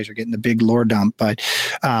session, because you guys are getting the big lore dump. But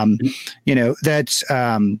that's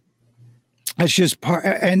That's just part,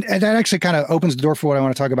 and that actually kind of opens the door for what I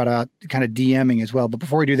want to talk about kind of DMing as well. But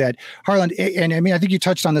before we do that, Harlan, and I mean, I think you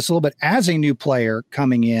touched on this a little bit as a new player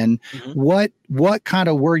coming in. What kind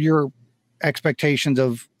of were your expectations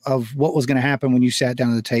of what was going to happen when you sat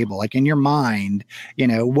down at the table? Like in your mind, you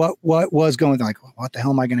know, what was going, like, what the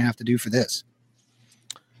hell am I going to have to do for this?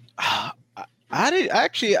 I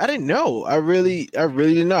didn't know. I really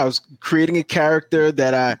didn't know. I was creating a character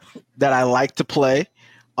that I like to play.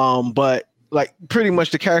 But like pretty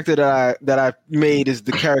much the character that I made is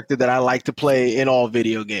the character that I like to play in all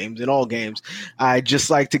video games, in all games. I just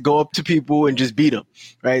like to go up to people and just beat them.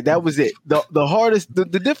 Right. That was it. The hardest, the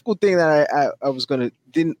difficult thing that I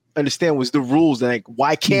didn't understand was the rules. Like,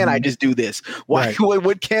 why can't I just do this? Why, right.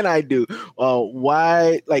 What can I do?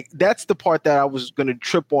 Why? Like, that's the part that I was going to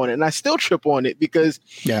trip on. And I still trip on it because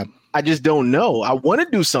I just don't know. I want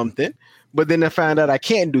to do something, but then I found out I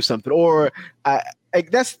can't do something, or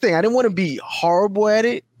that's the thing. I didn't want to be horrible at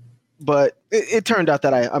it, but it turned out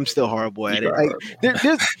that I'm still horrible at it.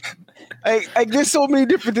 There's so many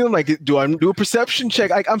different things. Like, do I do a perception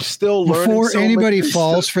check? I'm still learning. Before anybody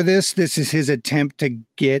falls for this is his attempt to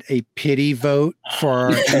get a pity vote for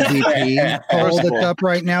our MVP. Hold it up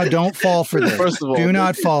right now. Don't fall for this. First of all, do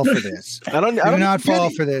not fall for this. Do not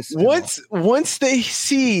fall for this. Once they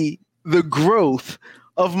see the growth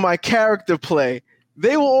of my character play,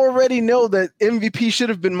 they will already know that MVP should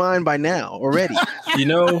have been mine by now already. You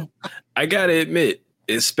know, I gotta admit,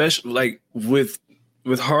 especially like with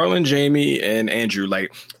Harlan, Jamie, and Andrew,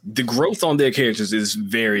 like the growth on their characters is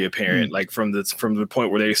very apparent. Like from the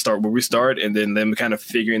point where we start, and then them kind of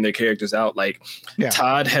figuring their characters out. Like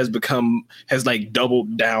Todd has like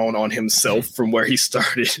doubled down on himself from where he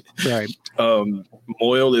started. Right.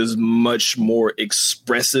 Moyle is much more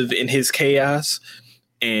expressive in his chaos.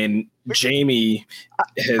 And Jamie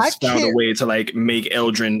has found a way to like make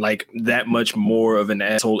Eldrin like that much more of an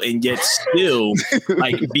asshole, and yet still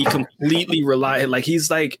like be completely reliant. Like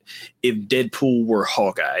he's like if Deadpool were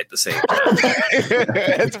Hawkeye at the same time.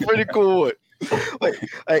 That's a pretty cool one. Like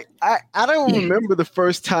I don't remember the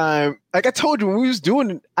first time. Like I told you when we was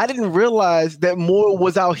doing it, I didn't realize that Moyle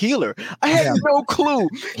was our healer. I had no clue.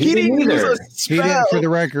 He didn't use a spell. He didn't, for the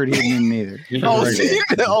record, he didn't either.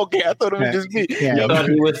 Okay, I thought it was just me. Yeah. I thought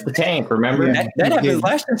he was the tank. Remember that happened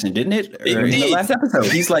last session, didn't it? In the last episode,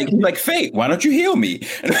 he's like, Fate, why don't you heal me?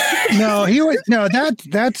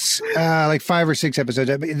 That's like 5 or 6 episodes.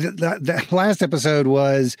 The last episode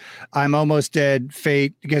was I'm almost dead.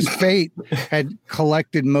 Fate, because Fate had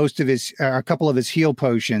collected most of a couple of his heal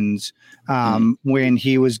potions when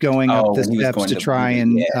he was going up the steps to try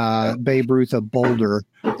and Babe Ruth a boulder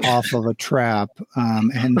off of a trap,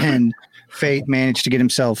 and then Fate managed to get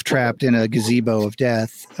himself trapped in a gazebo of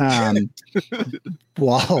death.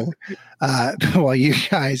 While you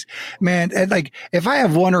guys, man, like if I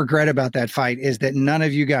have one regret about that fight is that none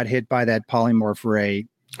of you got hit by that polymorph ray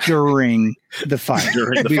during the fight,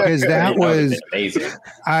 because that was amazing.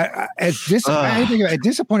 As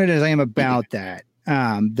disappointed as I am about that,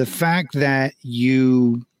 the fact that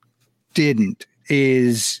you didn't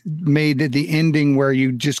made the ending where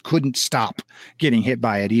you just couldn't stop getting hit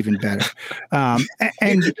by it even better.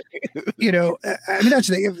 And you know, I mean, that's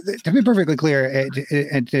to be perfectly clear,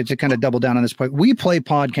 and to kind of double down on this point, we play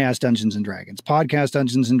podcast Dungeons and Dragons. Podcast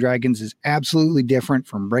Dungeons and Dragons is absolutely different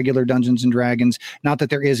from regular Dungeons and Dragons. Not that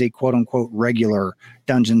there is a quote unquote regular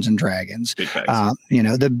Dungeons and Dragons. You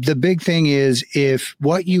know, the big thing is if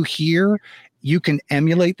what you hear, you can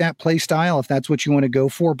emulate that play style if that's what you want to go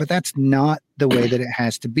for, but that's not the way that it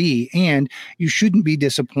has to be. And you shouldn't be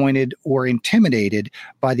disappointed or intimidated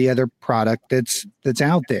by the other product that's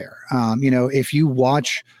out there. You know, if you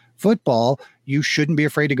watch football, you shouldn't be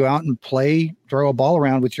afraid to go out and throw a ball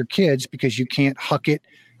around with your kids because you can't huck it,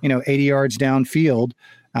 80 yards downfield.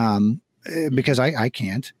 Because I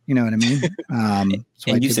can't, you know what I mean?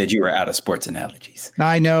 And you said you were out of sports analogies.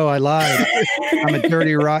 I know, I lied. I'm a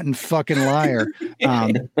dirty, rotten fucking liar.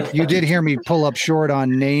 You did hear me pull up short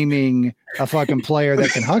on naming a fucking player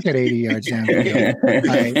that can huck it 80 yards down.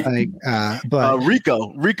 But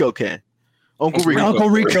Rico can. Uncle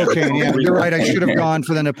Rico can. Yeah, you're right. I should have gone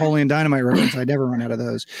for the Napoleon Dynamite reference. I never run out of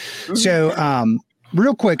those. So,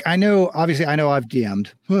 real quick, I know I've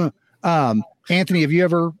DM'd. Anthony, have you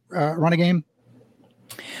ever run a game?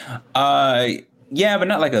 Yeah, but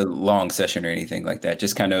not like a long session or anything like that.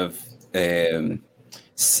 Just kind of, I'm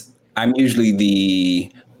usually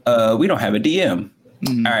we don't have a DM.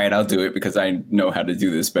 All right, I'll do it because I know how to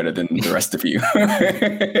do this better than the rest of you.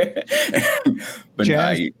 But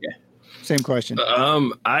Same question.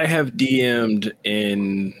 I have DM'd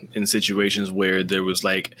in situations where there was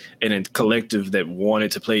like a collective that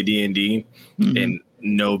wanted to play D&D and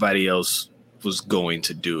nobody else was going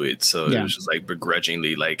to do it. So it was just like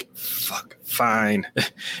begrudgingly like, fuck, fine.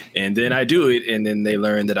 And then I do it. And then they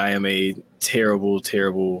learn that I am a terrible,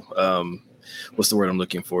 what's the word I'm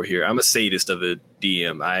looking for here? I'm a sadist of a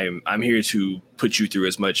DM. I'm here to put you through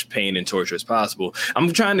as much pain and torture as possible.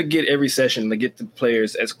 I'm trying to get every session to get the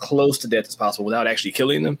players as close to death as possible without actually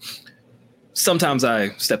killing them. Sometimes I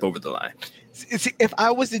step over the line. If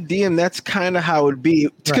I was a DM, that's kind of how it would be,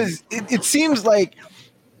 because it seems like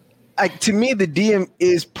to me the DM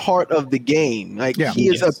is part of the game. Like he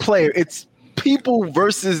is a player. It's people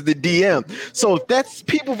versus the DM. So if that's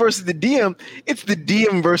people versus the DM, it's the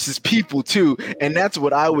DM versus people too. And that's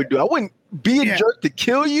what I would do. I wouldn't be a jerk to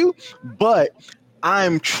kill you, but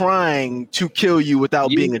I'm trying to kill you without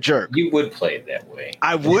being a jerk. You would play it that way.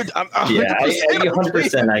 I would. I'm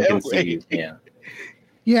 100% I can see you. Yeah.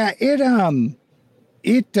 Yeah.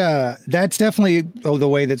 That's definitely the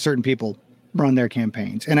way that certain people run their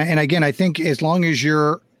campaigns. And again, I think as long as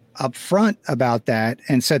you're upfront about that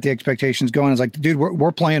and set the expectations going, it's like, dude,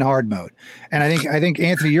 we're playing hard mode. And I think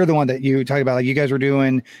Anthony, you're the one that you talk about, like you guys were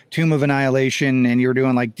doing Tomb of Annihilation and you were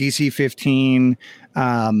doing like DC 15,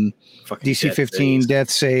 death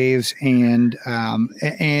saves. And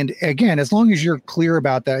again, as long as you're clear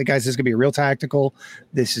about that, guys, this is gonna be real tactical.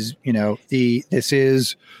 This is,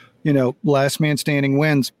 last man standing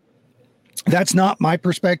wins. That's not my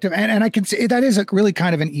perspective. And I can say that is a really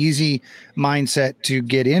kind of an easy mindset to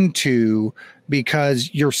get into because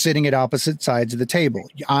you're sitting at opposite sides of the table.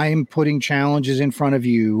 I'm putting challenges in front of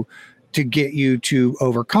you to get you to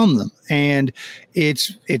overcome them. And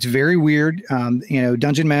it's very weird.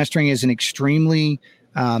 Dungeon mastering is an extremely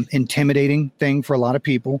intimidating thing for a lot of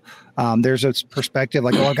people. There's a perspective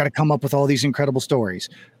like, I got to come up with all these incredible stories.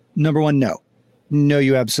 Number one, no,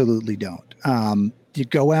 you absolutely don't. You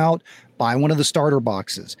go out, buy one of the starter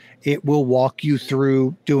boxes. It will walk you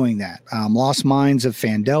through doing that. Lost Mines of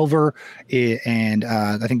Phandelver and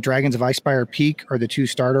I think Dragons of Icespire Peak are the two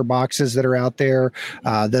starter boxes that are out there.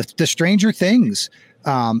 The Stranger Things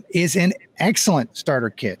is an excellent starter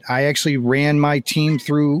kit. I actually ran my team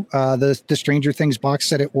through the Stranger Things box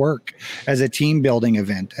set at work as a team building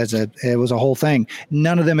event. It was a whole thing.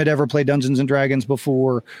 None of them had ever played Dungeons and Dragons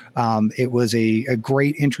before. It was a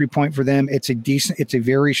great entry point for them. It's a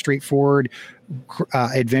very straightforward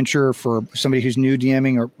adventure for somebody who's new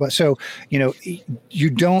DMing you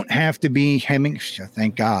don't have to be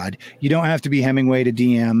thank God you don't have to be Hemingway to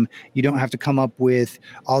DM. You don't have to come up with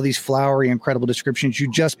all these flowery incredible descriptions. You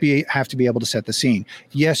just have to be able to set the scene.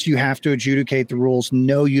 Yes, you have to adjudicate the rules.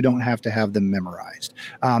 No, you don't have to have them memorized.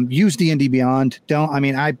 Use D&D Beyond. I'll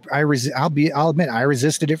admit I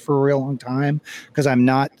resisted it for a real long time because I'm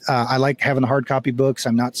not I like having the hard copy books.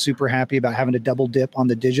 I'm not super happy about having to double dip on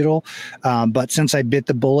the digital, but since I bit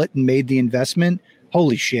the bullet and made the investment,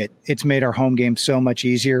 holy shit, it's made our home game so much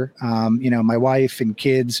easier. My wife and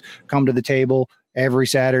kids come to the table every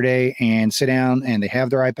Saturday and sit down and they have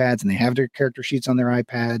their iPads and they have their character sheets on their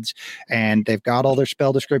iPads and they've got all their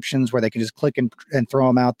spell descriptions where they can just click and throw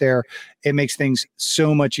them out there. It makes things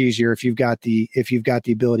so much easier if you've got the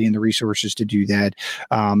ability and the resources to do that.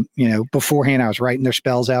 Beforehand I was writing their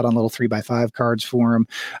spells out on little 3x5 cards for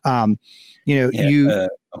them.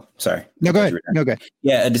 Sorry. No, go ahead.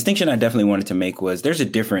 Yeah, a distinction I definitely wanted to make was there's a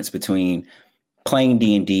difference between playing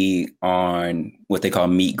D&D on what they call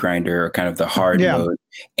meat grinder or kind of the hard mode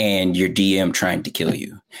and your DM trying to kill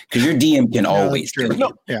you. Because your DM can always kill you.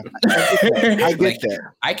 No, I get that.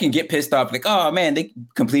 I can get pissed off like, oh man, they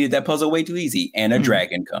completed that puzzle way too easy and a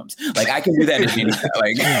dragon comes. Like I can do that at any time.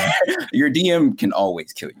 Like your DM can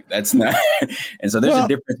always kill you. That's not and so there's a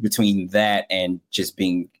difference between that and just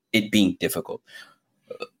being difficult.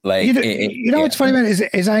 Like what's funny about it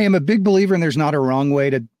is I am a big believer in there's not a wrong way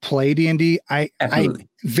to play D&D. I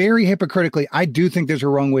very hypocritically, I do think there's a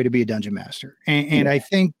wrong way to be a dungeon master. And I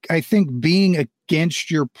think being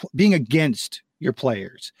against your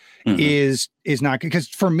players is not good. Because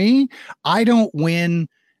for me, I don't win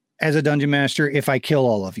as a dungeon master if I kill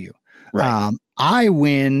all of you. Right. I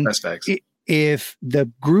win. That's facts. If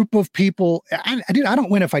the group of people, I don't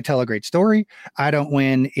win if I tell a great story. I don't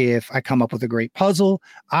win if I come up with a great puzzle.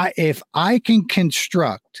 If I can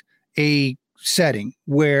construct a setting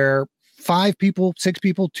where 5 people, 6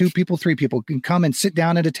 people, 2 people, 3 people can come and sit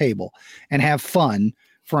down at a table and have fun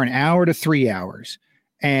for an hour to 3 hours.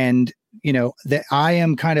 And, that I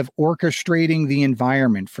am kind of orchestrating the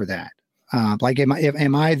environment for that. Like, am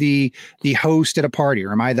I the host at a party,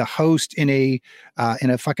 or am I the host in a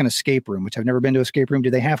fucking escape room? Which I've never been to an escape room. Do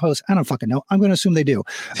they have hosts? I don't fucking know. I'm going to assume they do.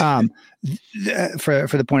 For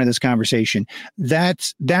the point of this conversation,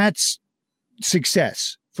 that's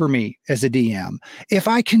success for me as a DM. If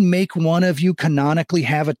I can make one of you canonically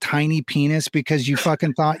have a tiny penis because you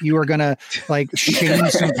fucking thought you were gonna like shame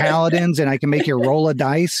some paladins, and I can make you roll a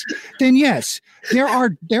dice, then yes, there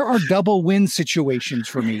are double win situations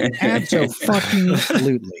for me.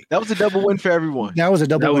 Absolutely. That was a double win for everyone. That was a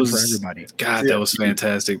double win for everybody. God, that was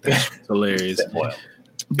fantastic. That's hilarious.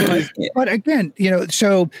 But again,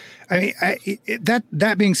 so I mean,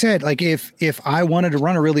 that being said, like if I wanted to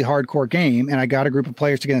run a really hardcore game and I got a group of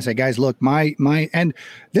players together and say, guys, look, my and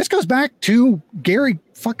this goes back to Gary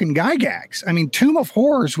fucking Gygax. I mean, Tomb of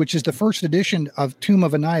Horrors, which is the first edition of Tomb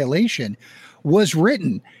of Annihilation, was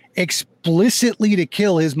written explicitly to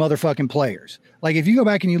kill his motherfucking players. Like, if you go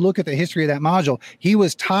back and you look at the history of that module, he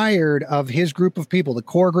was tired of his group of people, the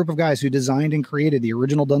core group of guys who designed and created the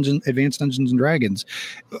original Advanced Dungeons and Dragons,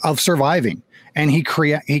 of surviving. And he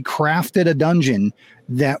crafted a dungeon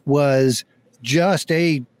that was just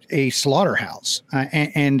a slaughterhouse.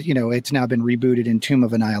 And it's now been rebooted in Tomb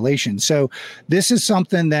of Annihilation. So this is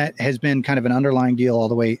something that has been kind of an underlying deal all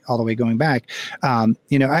the way going back.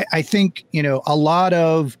 I think, a lot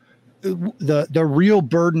of the real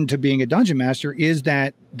burden to being a dungeon master is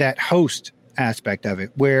that host aspect of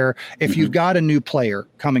it, where if you've got a new player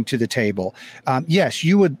coming to the table, yes,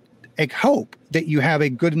 you would hope that you have a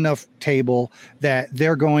good enough table that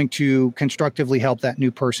they're going to constructively help that new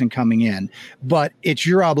person coming in, but it's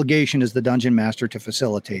your obligation as the dungeon master to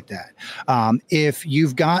facilitate that. If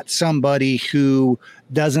you've got somebody who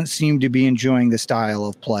doesn't seem to be enjoying the style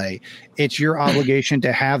of play, it's your obligation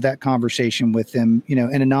to have that conversation with them, in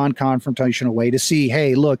a non-confrontational way, to see,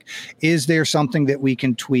 hey, look, is there something that we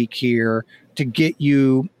can tweak here to get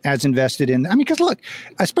you as invested in? I mean, because look,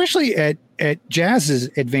 especially at Jazz's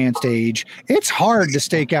advanced age, it's hard to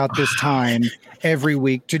stake out this time every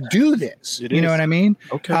week to do this. You know what I mean?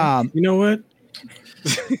 Okay. You know what?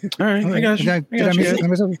 All right, I got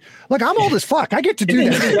you. Look, I'm old as fuck. I get to do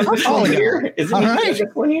that. I'm all here. Is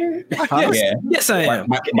it one here? Yes, I am.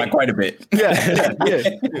 By quite a bit.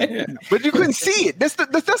 Yeah. But you couldn't see it. That's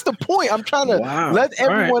the point. I'm trying to let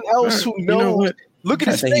everyone else who knows. Look at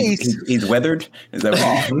his face. He's weathered. Is that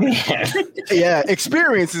wrong? Yeah,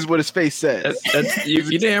 experience is what his face says.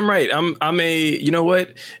 You're damn right. I'm a. You know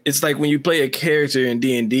what? It's like when you play a character in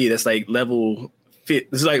D&D that's like level. This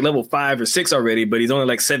is like level 5 or 6 already, but he's only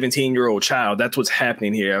like 17-year-old child. That's what's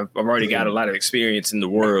happening here. I've already got a lot of experience in the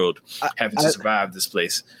world, having to survive this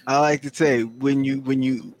place. I like to say when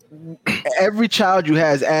you every child you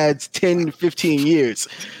has adds 10 to 15 years.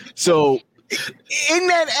 So in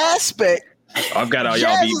that aspect, I've got all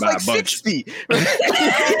y'all beat by a bunch. 60.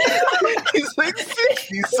 He's like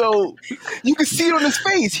 60. So you can see it on his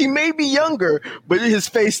face. He may be younger, but his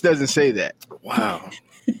face doesn't say that. Wow.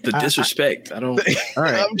 The disrespect. I don't. All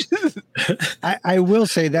right. I will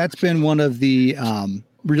say that's been one of the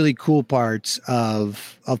really cool parts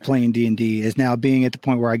of playing D&D, is now being at the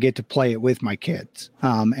point where I get to play it with my kids,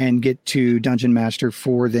 and get to dungeon master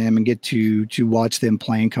for them, and get to watch them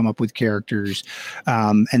play and come up with characters,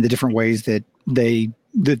 and the different ways that they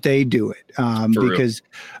do it, because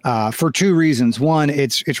for two reasons. One,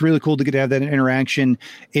 it's really cool to get to have that interaction.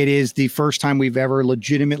 It is the first time we've ever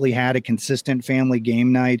legitimately had a consistent family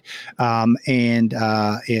game night, and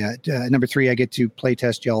number three, I get to play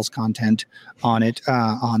test y'all's content on it,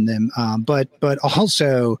 on them, but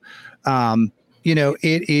also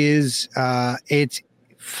it is it's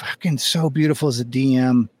fucking so beautiful as a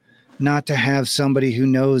DM not to have somebody who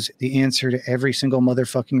knows the answer to every single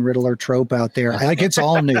motherfucking riddle or trope out there. Like, it's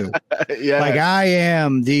all new. Yeah. Like, I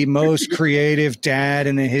am the most creative dad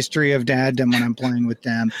in the history of daddom when I'm playing with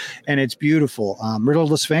them, and it's beautiful. Riddle of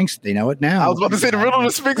the Sphinx, they know it now. I was about to say the Riddle of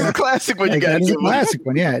the Sphinx is a classic one. You got a classic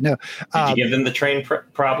one. Yeah, no. Did you give them the train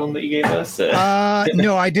problem that you gave us?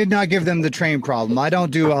 No, I did not give them the train problem. I don't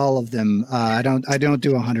do all of them. I don't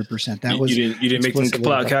do 100%. That was you didn't make them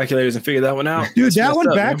pull out calculators and figure that one out. Dude, that one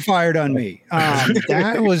backfired on me.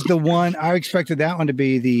 That was the one I expected that one to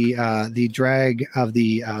be the drag of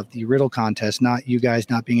the riddle contest, not you guys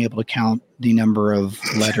not being able to count the number of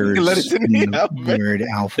letters in the word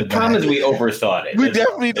alphabet. The problem is we overthought it. We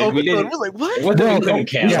definitely overthought it. We're like,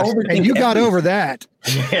 what? Yes, and you got over that.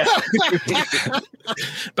 Yeah.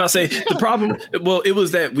 But I say the problem. Well, it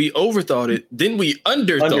was that we overthought it, then we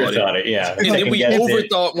underthought it. Yeah, and then we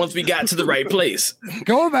overthought once we got to the right place.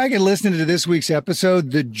 Going back and listening to this week's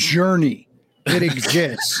episode, the journey that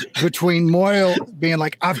exists between Moyle being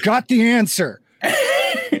like, "I've got the answer,"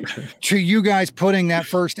 to you guys putting that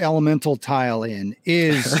first elemental tile in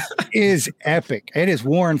is epic. It is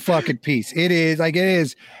War and fucking Peace. It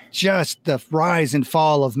is just the rise and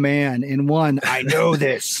fall of man in one. I know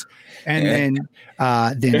this. And then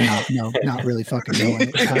not really fucking knowing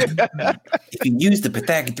it. If you use the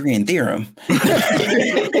Pythagorean theorem.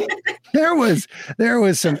 There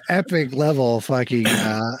was some epic level fucking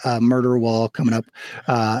murder wall coming up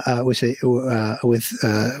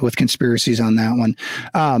with conspiracies on that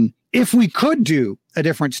one. If we could do a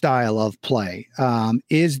different style of play,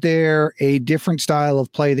 is there a different style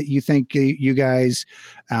of play that you think you guys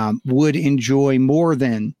would enjoy more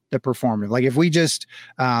than the performative? Like if we just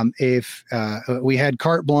if we had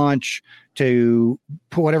carte blanche to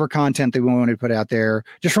put whatever content that we wanted to put out there,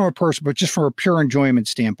 just from a pure enjoyment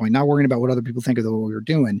standpoint, not worrying about what other people think of what we were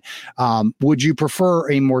doing. Would you prefer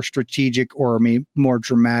a more strategic or a more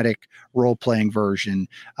dramatic role-playing version?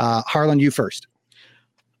 Harlan, you first.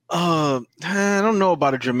 I don't know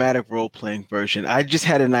about a dramatic role-playing version. I just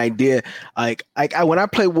had an idea. Like when I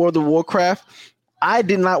played World of Warcraft, I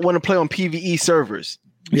did not want to play on PvE servers.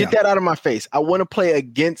 Get that out of my face. I want to play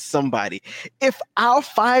against somebody. If our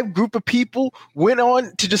 5 group of people went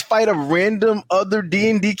on to just fight a random other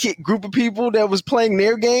D&D group of people that was playing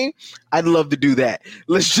their game, I'd love to do that.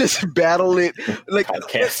 Let's just battle it.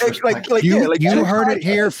 You heard it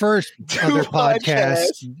here first. Other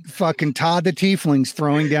podcasts. Fucking Todd the Tiefling's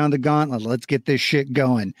throwing down the gauntlet. Let's get this shit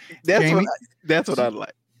going. That's what I'd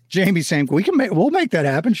like. Jamie, same. We'll make that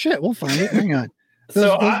happen. Shit, we'll find it. Hang on.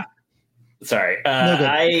 Sorry.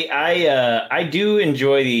 I do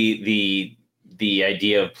enjoy the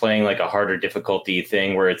idea of playing like a harder difficulty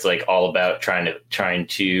thing where it's like all about trying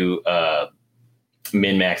to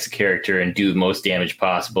min-max a character and do the most damage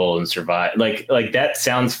possible and survive. Like that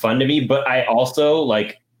sounds fun to me, but I also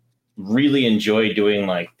like really enjoy doing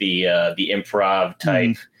like the improv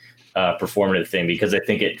type performative thing because I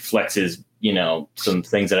think it flexes, some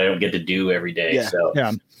things that I don't get to do every day. Yeah. So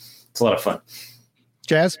it's a lot of fun.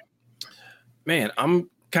 Jazz? Man, I'm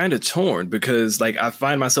kind of torn because like I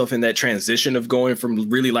find myself in that transition of going from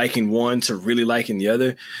really liking one to really liking the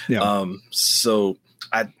other. Yeah. So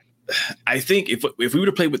I think if we were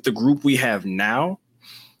to play with the group we have now,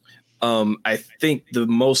 I think the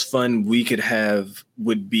most fun we could have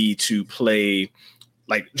would be to play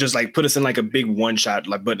just put us in like a big one shot,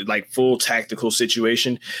 but full tactical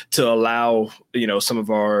situation to allow,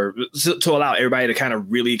 to allow everybody to kind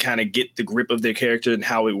of really kind of get the grip of their character and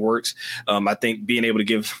how it works. I think being able to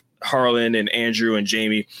give Harlan and Andrew and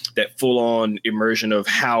Jamie that full on immersion of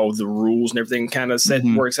how the rules and everything kind of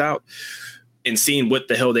works out and seeing what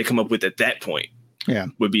the hell they come up with at that point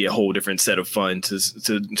would be a whole different set of fun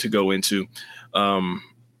to go into.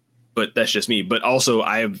 But that's just me. But also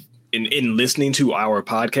I have, in listening to our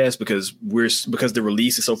podcast, because the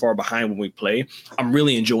release is so far behind when we play, I'm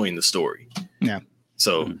really enjoying the story. Yeah.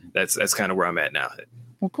 So that's kind of where I'm at now.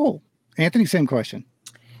 Well, cool. Anthony, same question.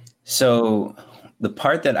 So the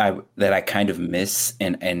part that I kind of miss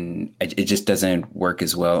and it just doesn't work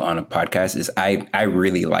as well on a podcast is I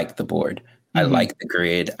really like the board. I like the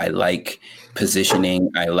grid. I like positioning.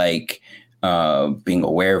 I like being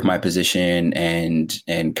aware of my position and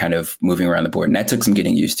kind of moving around the board. And that took some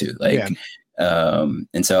getting used to.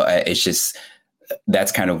 And so it's just,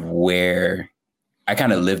 that's kind of where I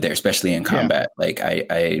kind of live there, especially in combat. Like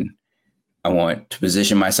I want to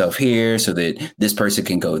position myself here so that this person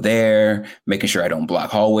can go there, making sure I don't block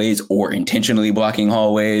hallways or intentionally blocking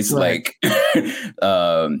hallways. Right.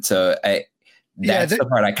 So that's the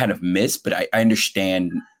part I kind of miss, but I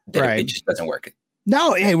understand that it just doesn't work.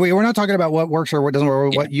 No, hey, we're not talking about what works or what doesn't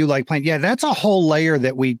work or what you like playing. Yeah, that's a whole layer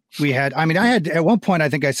that we had. I mean, I had at one point, I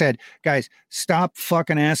think I said, guys, stop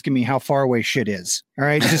fucking asking me how far away shit is. All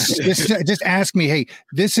right. Just ask me, hey,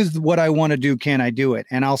 this is what I want to do. Can I do it?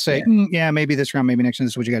 And I'll say, maybe this round, maybe next round,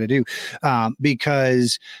 this is what you got to do.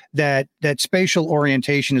 Because that spatial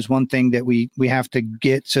orientation is one thing that we have to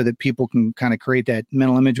get so that people can kind of create that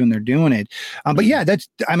mental image when they're doing it. But yeah,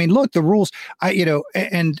 look, the rules,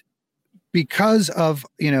 and because of,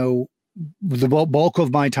 the bulk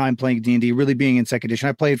of my time playing D&D really being in second edition,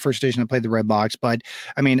 I played first edition, I played the red box, but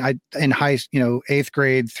I mean, in eighth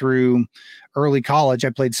grade through early college,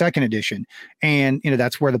 I played second edition, and,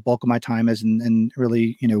 that's where the bulk of my time is and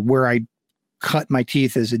really, where I cut my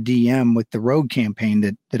teeth as a DM with the Rogue campaign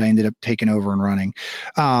that I ended up taking over and running.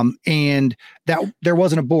 And that there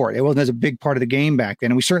wasn't a board. It wasn't as a big part of the game back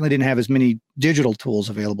then. And we certainly didn't have as many digital tools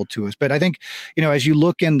available to us. But I think, as you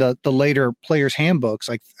look in the later players handbooks,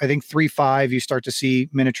 like I think 3.5, you start to see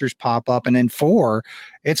miniatures pop up, and then 4,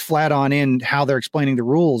 it's flat on in how they're explaining the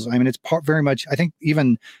rules. I mean, it's very much, I think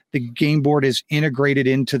even the game board is integrated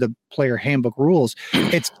into the player handbook rules.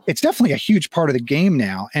 It's definitely a huge part of the game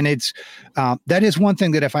now. And it's, that is one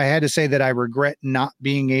thing that if I had to say that I regret not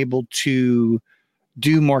being able to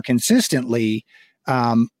do more consistently,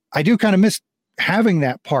 I do kind of miss having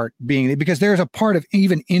that part being, because there's a part of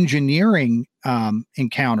even engineering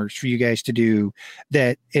encounters for you guys to do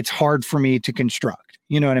that it's hard for me to construct.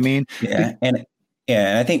 You know what I mean? Yeah. And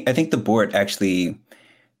I think the board actually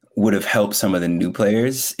would have helped some of the new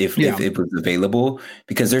players if it was available,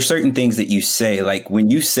 because there's certain things that you say, like when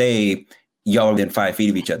you say y'all are within 5 feet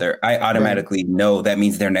of each other, I automatically know that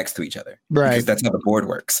means they're next to each other. Right. Because that's how the board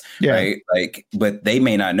works. Yeah. Right. Like, but they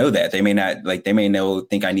may not know that. They may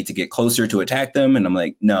think I need to get closer to attack them. And I'm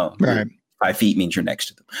like, no, right. 5 feet means you're next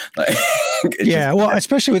to them. Like, well,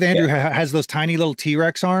 especially with Andrew has those tiny little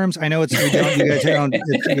T-Rex arms. I know you guys don't,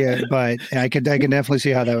 but I can definitely see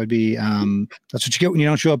how that would be. That's what you get when you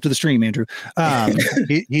don't show up to the stream, Andrew.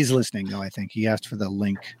 He's listening though. I think he asked for the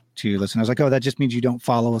link to listen. I was like, oh, that just means you don't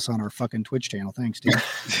follow us on our fucking Twitch channel. Thanks, dude.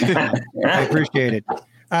 I appreciate it.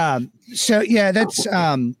 So yeah, that's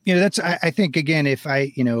I think again, if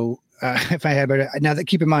I had, but now that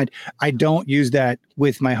keep in mind, I don't use that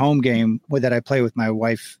with my home game that I play with my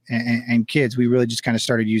wife and kids. We really just kind of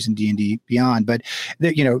started using D&D Beyond, but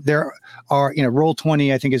there are,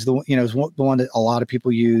 Roll20, I think is the one that a lot of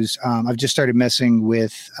people use. I've just started messing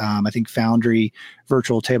with, I think Foundry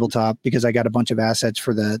Virtual Tabletop, because I got a bunch of assets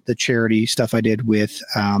for the charity stuff I did with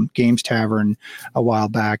Games Tavern a while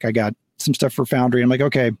back. I got some stuff for Foundry. I'm like,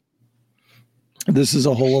 okay, this is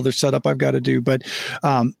a whole other setup I've got to do, but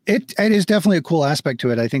it is definitely a cool aspect to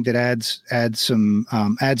it. I think that adds a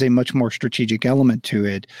much more strategic element to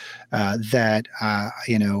it that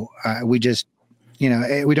we just we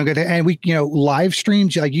don't get that, and we live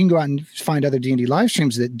streams, like you can go out and find other D&D live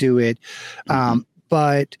streams that do it,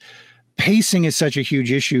 but pacing is such a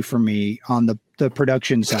huge issue for me on the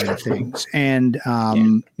production side of things, and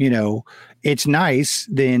it's nice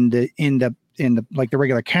in the like the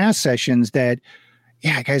regular cast sessions that,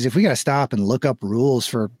 guys, if we got to stop and look up rules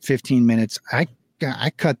for 15 minutes, I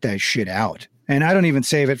cut that shit out. And I don't even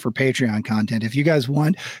save it for Patreon content. If you guys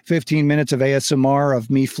want 15 minutes of ASMR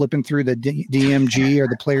of me flipping through the DMG or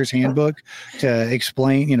the player's handbook to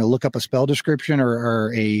explain, look up a spell description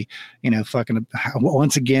or a, fucking,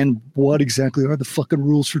 once again, what exactly are the fucking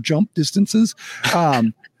rules for jump distances?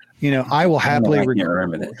 I will happily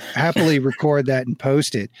record that and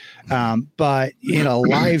post it. But in a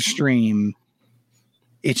live stream,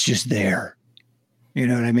 it's just there. You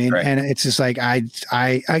know what I mean? Right. And it's just like, I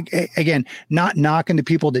again, not knocking the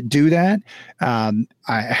people that do that. I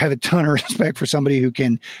have a ton of respect for somebody who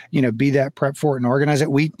can, be that prep for it and organize it.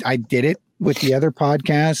 I did it with the other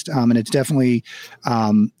podcast. And it's definitely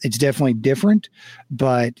different,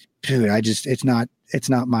 but dude, it's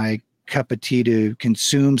not my cup of tea to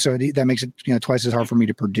consume, so that makes it twice as hard for me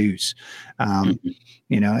to produce.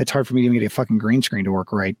 It's hard for me to even get a fucking green screen to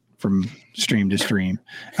work right from stream to stream.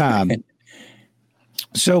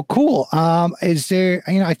 So cool. Is there,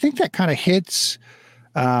 I think that kind of hits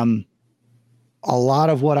a lot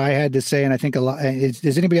of what I had to say, and I think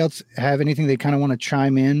does anybody else have anything they kind of want to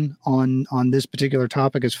chime in on this particular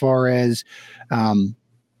topic as far as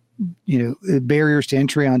barriers to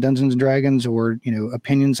entry on Dungeons and Dragons, or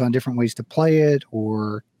opinions on different ways to play it?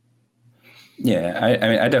 Or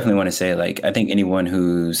I definitely want to say, like, I think anyone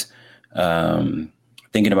who's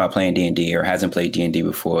thinking about playing D&D or hasn't played D&D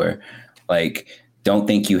before, like, don't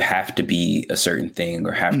think you have to be a certain thing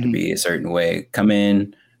or have to be a certain way. Come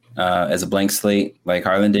in as a blank slate, like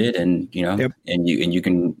Harlan did, and and you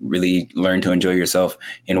can really learn to enjoy yourself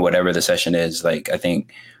in whatever the session is. Like, I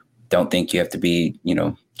think, don't think you have to be,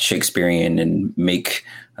 Shakespearean and make,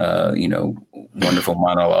 wonderful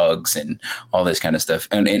monologues and all this kind of stuff.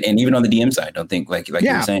 And even on the DM side, don't think like you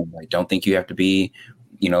were saying, like, don't think you have to be,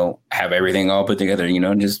 have everything all put together,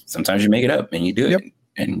 just sometimes you make it up and you do it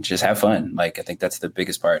and just have fun. Like, I think that's the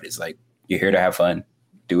biggest part, is like, you're here to have fun,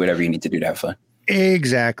 do whatever you need to do to have fun.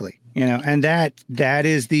 Exactly. And that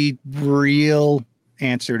is the real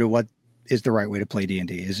answer to what is the right way to play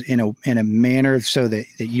D&D, is in a manner so that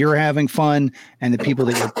you're having fun and the people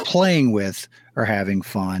that you're playing with are having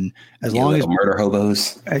fun. As You long as little murder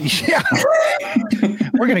hobos. yeah,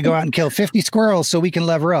 we're gonna go out and kill 50 squirrels so we can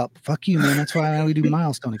lever up. Fuck you, man. That's why we do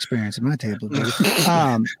milestone experience at my table.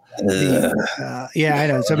 Yeah, I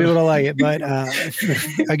know some people don't like it, but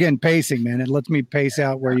again, pacing, man. It lets me pace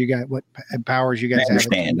out where you got what powers you guys I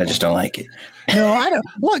understand. I just don't like it. No, I don't.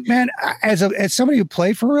 Look, man. As somebody who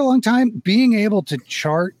played for a real long time, being able to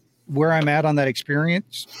chart where I'm at on that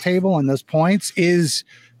experience table and those points is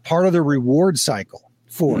part of the reward cycle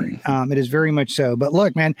for it. It is very much so. But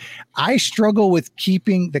look, man, I struggle with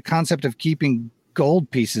keeping the concept of keeping gold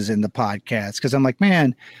pieces in the podcast because I'm like,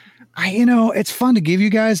 man, it's fun to give you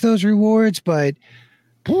guys those rewards, but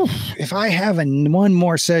if I have one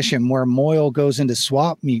more session where Moyle goes into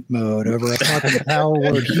swap meet mode over a fucking power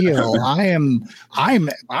word heal, I'm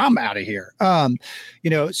out of here. I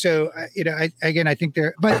think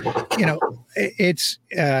there, but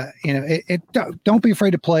don't be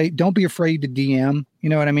afraid to play. Don't be afraid to DM. You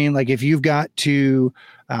know what I mean? Like if you got to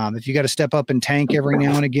step up and tank every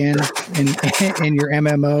now and again in your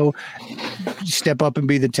MMO, step up and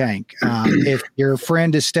be the tank. If your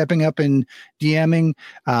friend is stepping up and DMing,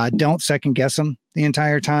 don't second guess them the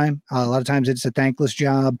entire time. A lot of times it's a thankless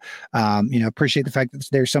job. Appreciate the fact that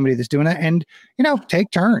there's somebody that's doing that, and take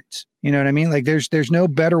turns. You know what I mean? Like there's no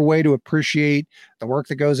better way to appreciate the work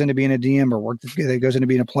that goes into being a DM or work that goes into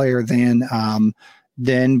being a player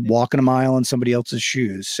than walking a mile in somebody else's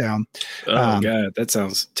shoes. So, God, that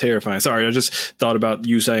sounds terrifying. Sorry, I just thought about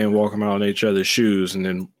you saying walk a mile in each other's shoes, and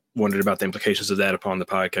then wondered about the implications of that upon the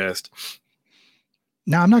podcast.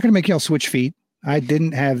 Now, I'm not going to make y'all switch feet. I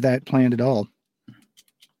didn't have that planned at all.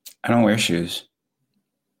 I don't wear shoes.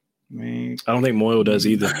 I don't think Moyle does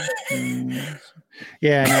either.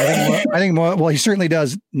 Yeah, no, I think Moyle, well, he certainly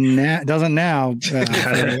does. Doesn't now. It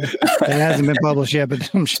hasn't been published yet, but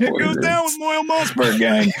some shit goes down with Moyle Mossberg,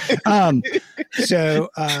 gang. So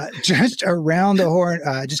just around the horn,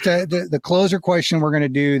 the closer question we're going to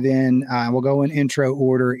do, then we'll go in intro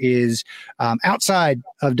order, is outside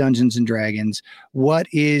of Dungeons and Dragons, what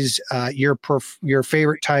is your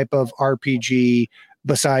favorite type of RPG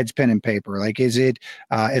besides pen and paper? Like, is it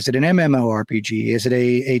an MMORPG? Is it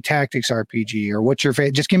a tactics RPG? Or what's your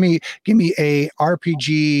favorite? Just give me a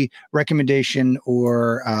RPG recommendation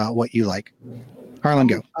or what you like. Harlan,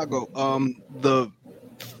 go. I'll go. The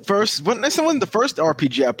first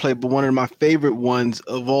RPG I played, but one of my favorite ones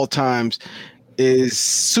of all times is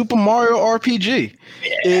Super Mario RPG.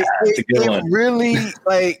 Yeah, that's a good one. Really,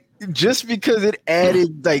 like, just because it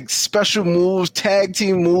added like special moves, tag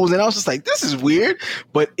team moves, and I was just like, this is weird,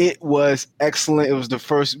 but it was excellent. It was the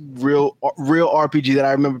first real RPG that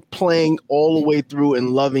I remember playing all the way through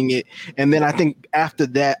and loving it. And then I think after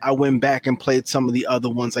that, I went back and played some of the other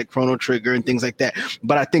ones like Chrono Trigger and things like that.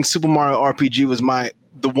 But I think Super Mario RPG was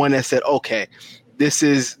the one that said, okay, this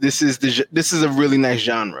is a really nice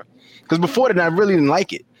genre. Because before that, I really didn't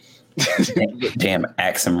like it. Damn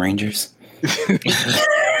Axum Rangers.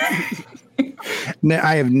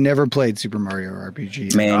 I have never played Super Mario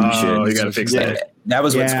RPG. Man, you should. You gotta fix that. That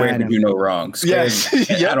was what Square could do no wrong. Square,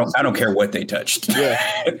 yes. I don't care what they touched.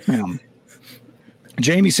 Yeah.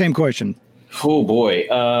 Jamie, same question. Oh boy.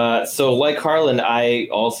 So like Harlan, I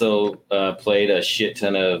also played a shit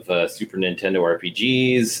ton of Super Nintendo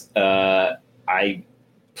RPGs. I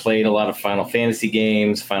played a lot of Final Fantasy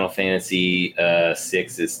games. Final Fantasy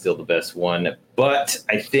 6 is still the best one, but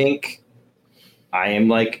I think I am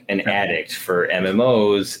like an addict for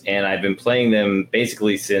MMOs, and I've been playing them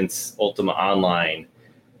basically since Ultima Online.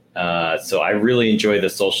 So I really enjoy the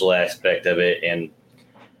social aspect of it, and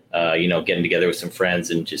getting together with some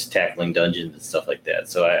friends and just tackling dungeons and stuff like that.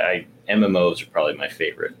 So MMOs are probably my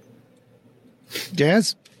favorite.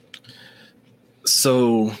 Jazz?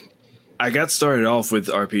 So I got started off with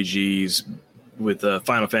RPGs with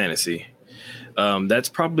Final Fantasy. That's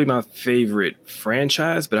probably my favorite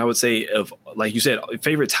franchise, but I would say, like you said,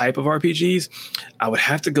 favorite type of RPGs, I would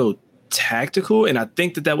have to go tactical, and I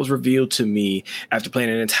think that was revealed to me after playing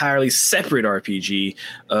an entirely separate RPG,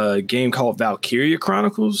 game called Valkyria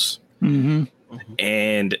Chronicles. Mm-hmm.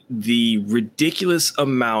 And the ridiculous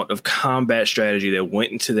amount of combat strategy that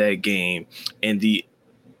went into that game, and the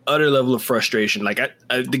utter level of frustration. Like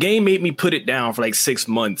the game made me put it down for like 6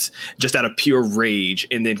 months just out of pure rage,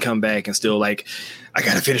 and then come back and still like, I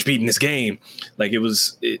gotta finish beating this game. Like it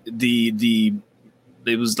was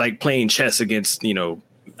like playing chess against,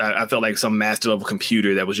 I felt like some master level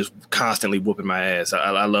computer that was just constantly whooping my ass.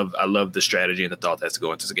 I love the strategy and the thought that's to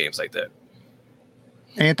go into games like that.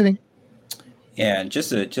 Anthony? Yeah, just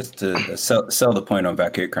to sell the point on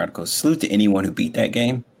Valkyria Chronicles, salute to anyone who beat that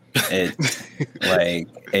game.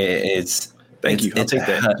 It's Thank you. I'll take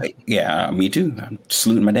that. Yeah, me too. I'm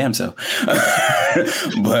saluting my damn self.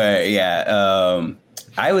 But yeah,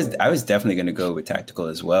 I was definitely going to go with tactical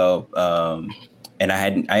as well. And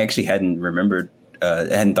I actually hadn't remembered, I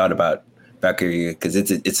hadn't thought about Valkyria because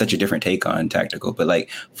it's such a different take on tactical. But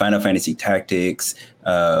like Final Fantasy Tactics,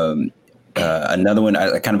 another one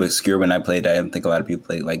I kind of obscure when I played. I don't think a lot of people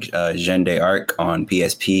played, like Jeanne d'Arc on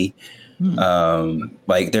PSP.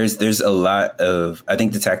 Like there's a lot of, I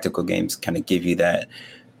think the tactical games kind of give you that.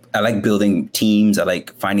 I like building teams. I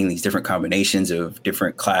like finding these different combinations of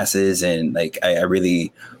different classes, and like I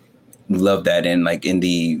really love that. And like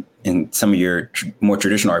in some of your more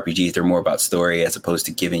traditional RPGs, they're more about story as opposed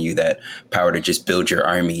to giving you that power to just build your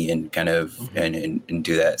army and kind of and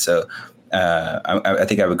do that. So I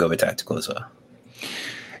think I would go with tactical as well.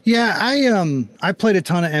 Yeah, I played a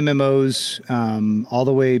ton of MMOs all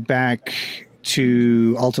the way back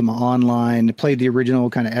to Ultima Online. Played the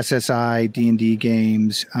original kind of SSI D&D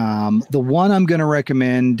games. The one I'm going to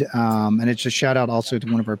recommend, and it's a shout out also to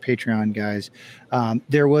one of our Patreon guys.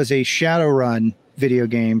 There was a Shadowrun video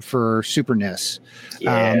game for Super NES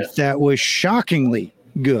that was shockingly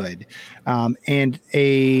good. And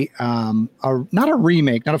not a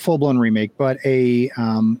remake, not a full-blown remake, but a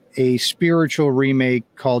spiritual remake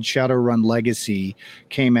called Shadowrun Legacy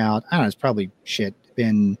came out. I don't know, it's probably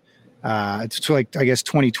been it's like, I guess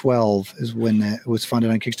 2012 is when that was funded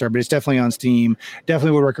on Kickstarter, but it's definitely on Steam.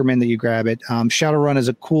 Definitely would recommend that you grab it. Shadowrun is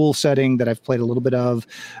a cool setting that I've played a little bit of.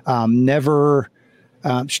 Never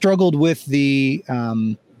struggled with the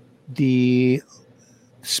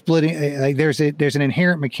splitting. Like there's an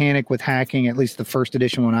inherent mechanic with hacking, at least the first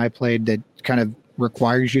edition when I played, that kind of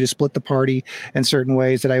requires you to split the party in certain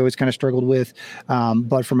ways that I always kind of struggled with.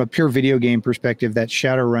 But from a pure video game perspective, that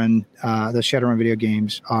Shadowrun, the Shadowrun video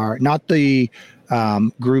games are not the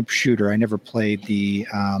group shooter. I never played the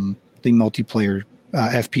multiplayer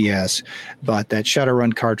FPS, but that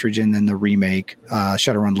Shadowrun cartridge and then the remake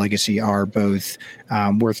Shadowrun Legacy are both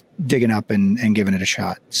worth digging up and giving it a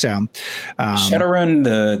shot. So Shadowrun,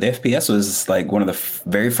 the FPS was like one of the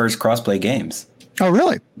very first crossplay games. Oh,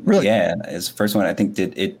 really? Really? Yeah, it's the first one I think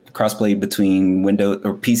did it crossplayed between Windows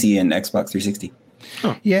or PC and Xbox 360.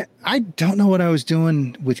 Huh. Yeah, I don't know what I was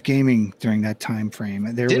doing with gaming during that time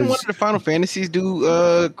frame. Didn't one of the Final Fantasies do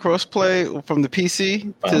crossplay from the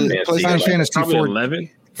PC to PlayStation? Final Fantasy 11?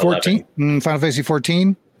 14? Final Fantasy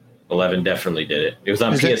 14? 11 definitely did it. It was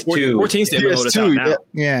on PS2. 14's the MMO that's out now.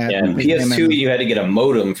 Yeah. And PS2, you had to get a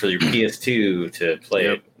modem for your PS2 to play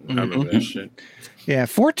it. I remember that shit. Yeah,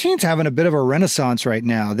 14's having a bit of a renaissance right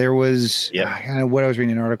now. There was, kind of what I was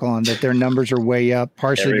reading an article on, that their numbers are way up,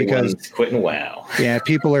 partially Everyone's because quitting WoW. Yeah,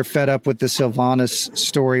 people are fed up with the Sylvanas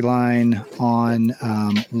storyline on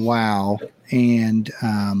WoW, and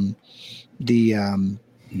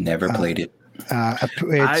never played it.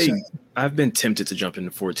 I've been tempted to jump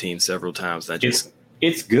into 14 several times.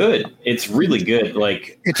 It's good. It's really good.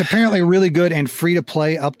 Like, it's apparently really good and free to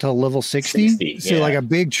play up to level 60. So like a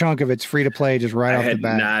big chunk of it's free to play just right off the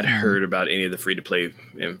bat. I had not heard about any of the free to play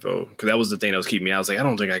info, because that was the thing that was keeping me out. I was like, I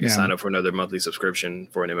don't think I can sign up for another monthly subscription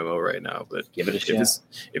for an MMO right now. But give it a shot.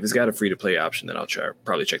 If it's got a free to play option, then I'll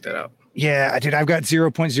probably check that out. Yeah, dude, I've got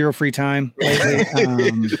 0.0 free time lately.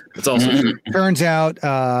 It's also true. Turns out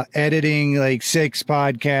editing like 6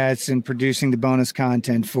 podcasts and producing the bonus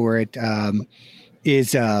content for it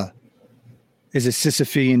is a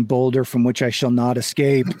Sisyphean boulder from which I shall not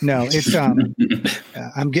escape. No, it's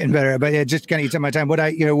I'm getting better, but it just kind of eats up my time. What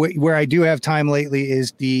where I do have time lately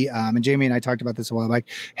is the and Jamie and I talked about this a while back.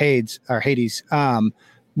 Hades.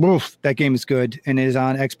 That game is good and it is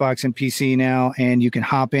on Xbox and PC now, and you can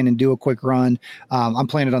hop in and do a quick run. I'm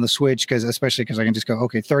playing it on the Switch especially because I can just go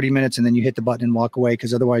 30 minutes and then you hit the button and walk away,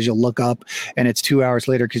 because otherwise you'll look up and it's 2 hours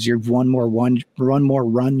later because you're run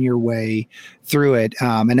your way through it.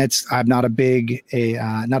 And I'm not a big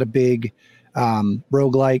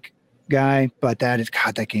roguelike guy, but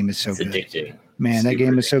that game is so good. Addicting. Man, that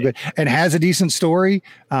game is so good and has a decent story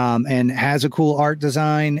and has a cool art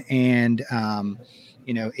design, and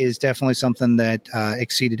is definitely something that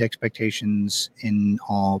exceeded expectations in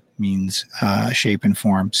all means, shape, and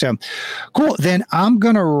form. So cool. Then I'm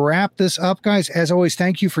going to wrap this up, guys. As always,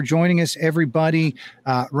 thank you for joining us, everybody.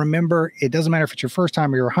 Remember, it doesn't matter if it's your first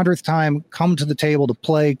time or your 100th time. Come to the table to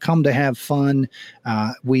play. Come to have fun.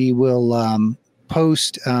 We will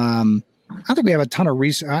post I don't think we have a ton of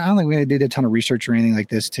research. I don't think we did a ton of research or anything like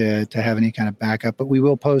this to have any kind of backup, but we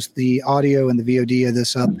will post the audio and the VOD of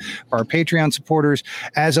this up for our Patreon supporters.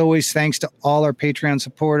 As always, thanks to all our Patreon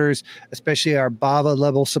supporters, especially our Bava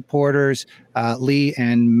level supporters, Lee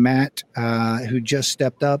and Matt, who just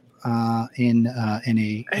stepped up in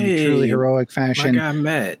a truly heroic fashion. My guy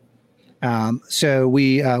Matt. So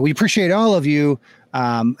we appreciate all of you.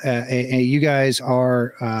 You guys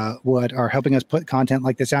are what are helping us put content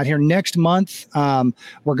like this out here. Next month,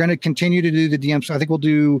 we're going to continue to do the DMs. I think we'll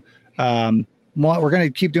do. We're going to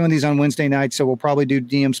keep doing these on Wednesday nights, so we'll probably do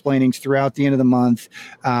DM explainings throughout the end of the month,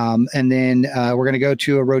 and then we're going to go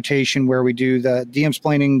to a rotation where we do the DM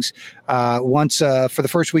explainings once for the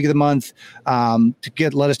first week of the month to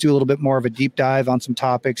let us do a little bit more of a deep dive on some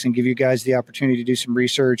topics and give you guys the opportunity to do some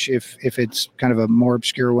research if it's kind of a more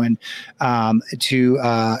obscure one. And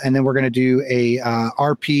then we're going to do a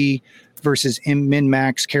RP versus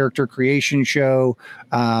min-max character creation show,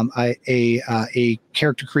 a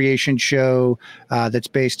character creation show that's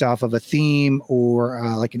based off of a theme or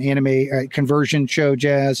like an anime conversion show,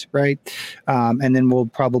 Jazz, right? And then we'll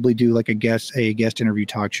probably do like a guest interview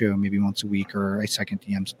talk show maybe once a week or a second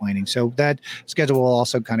DM explaining. So that schedule will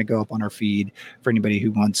also kind of go up on our feed for anybody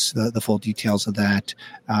who wants the full details of that.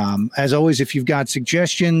 As always, if you've got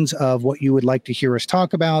suggestions of what you would like to hear us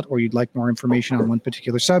talk about or you'd like more information on one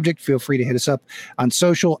particular subject, feel free to hit us up on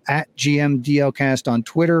social at GMDLcast on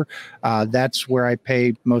Twitter. That's where I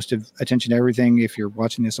pay most of attention to everything. If you're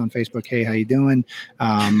watching this on Facebook, hey, how you doing?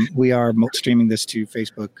 We are streaming this to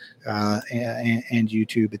Facebook and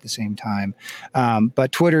YouTube at the same time.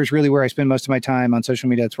 But Twitter is really where I spend most of my time on social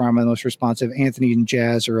media. That's where I'm the most responsive. Anthony and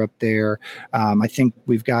Jazz are up there. I think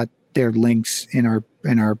we've got their links in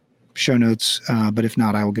our show notes, but if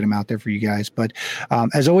not, I will get them out there for you guys. But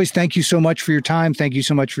as always, thank you so much for your time. Thank you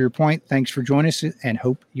so much for your point. Thanks for joining us, and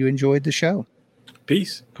hope you enjoyed the show.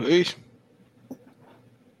 Peace.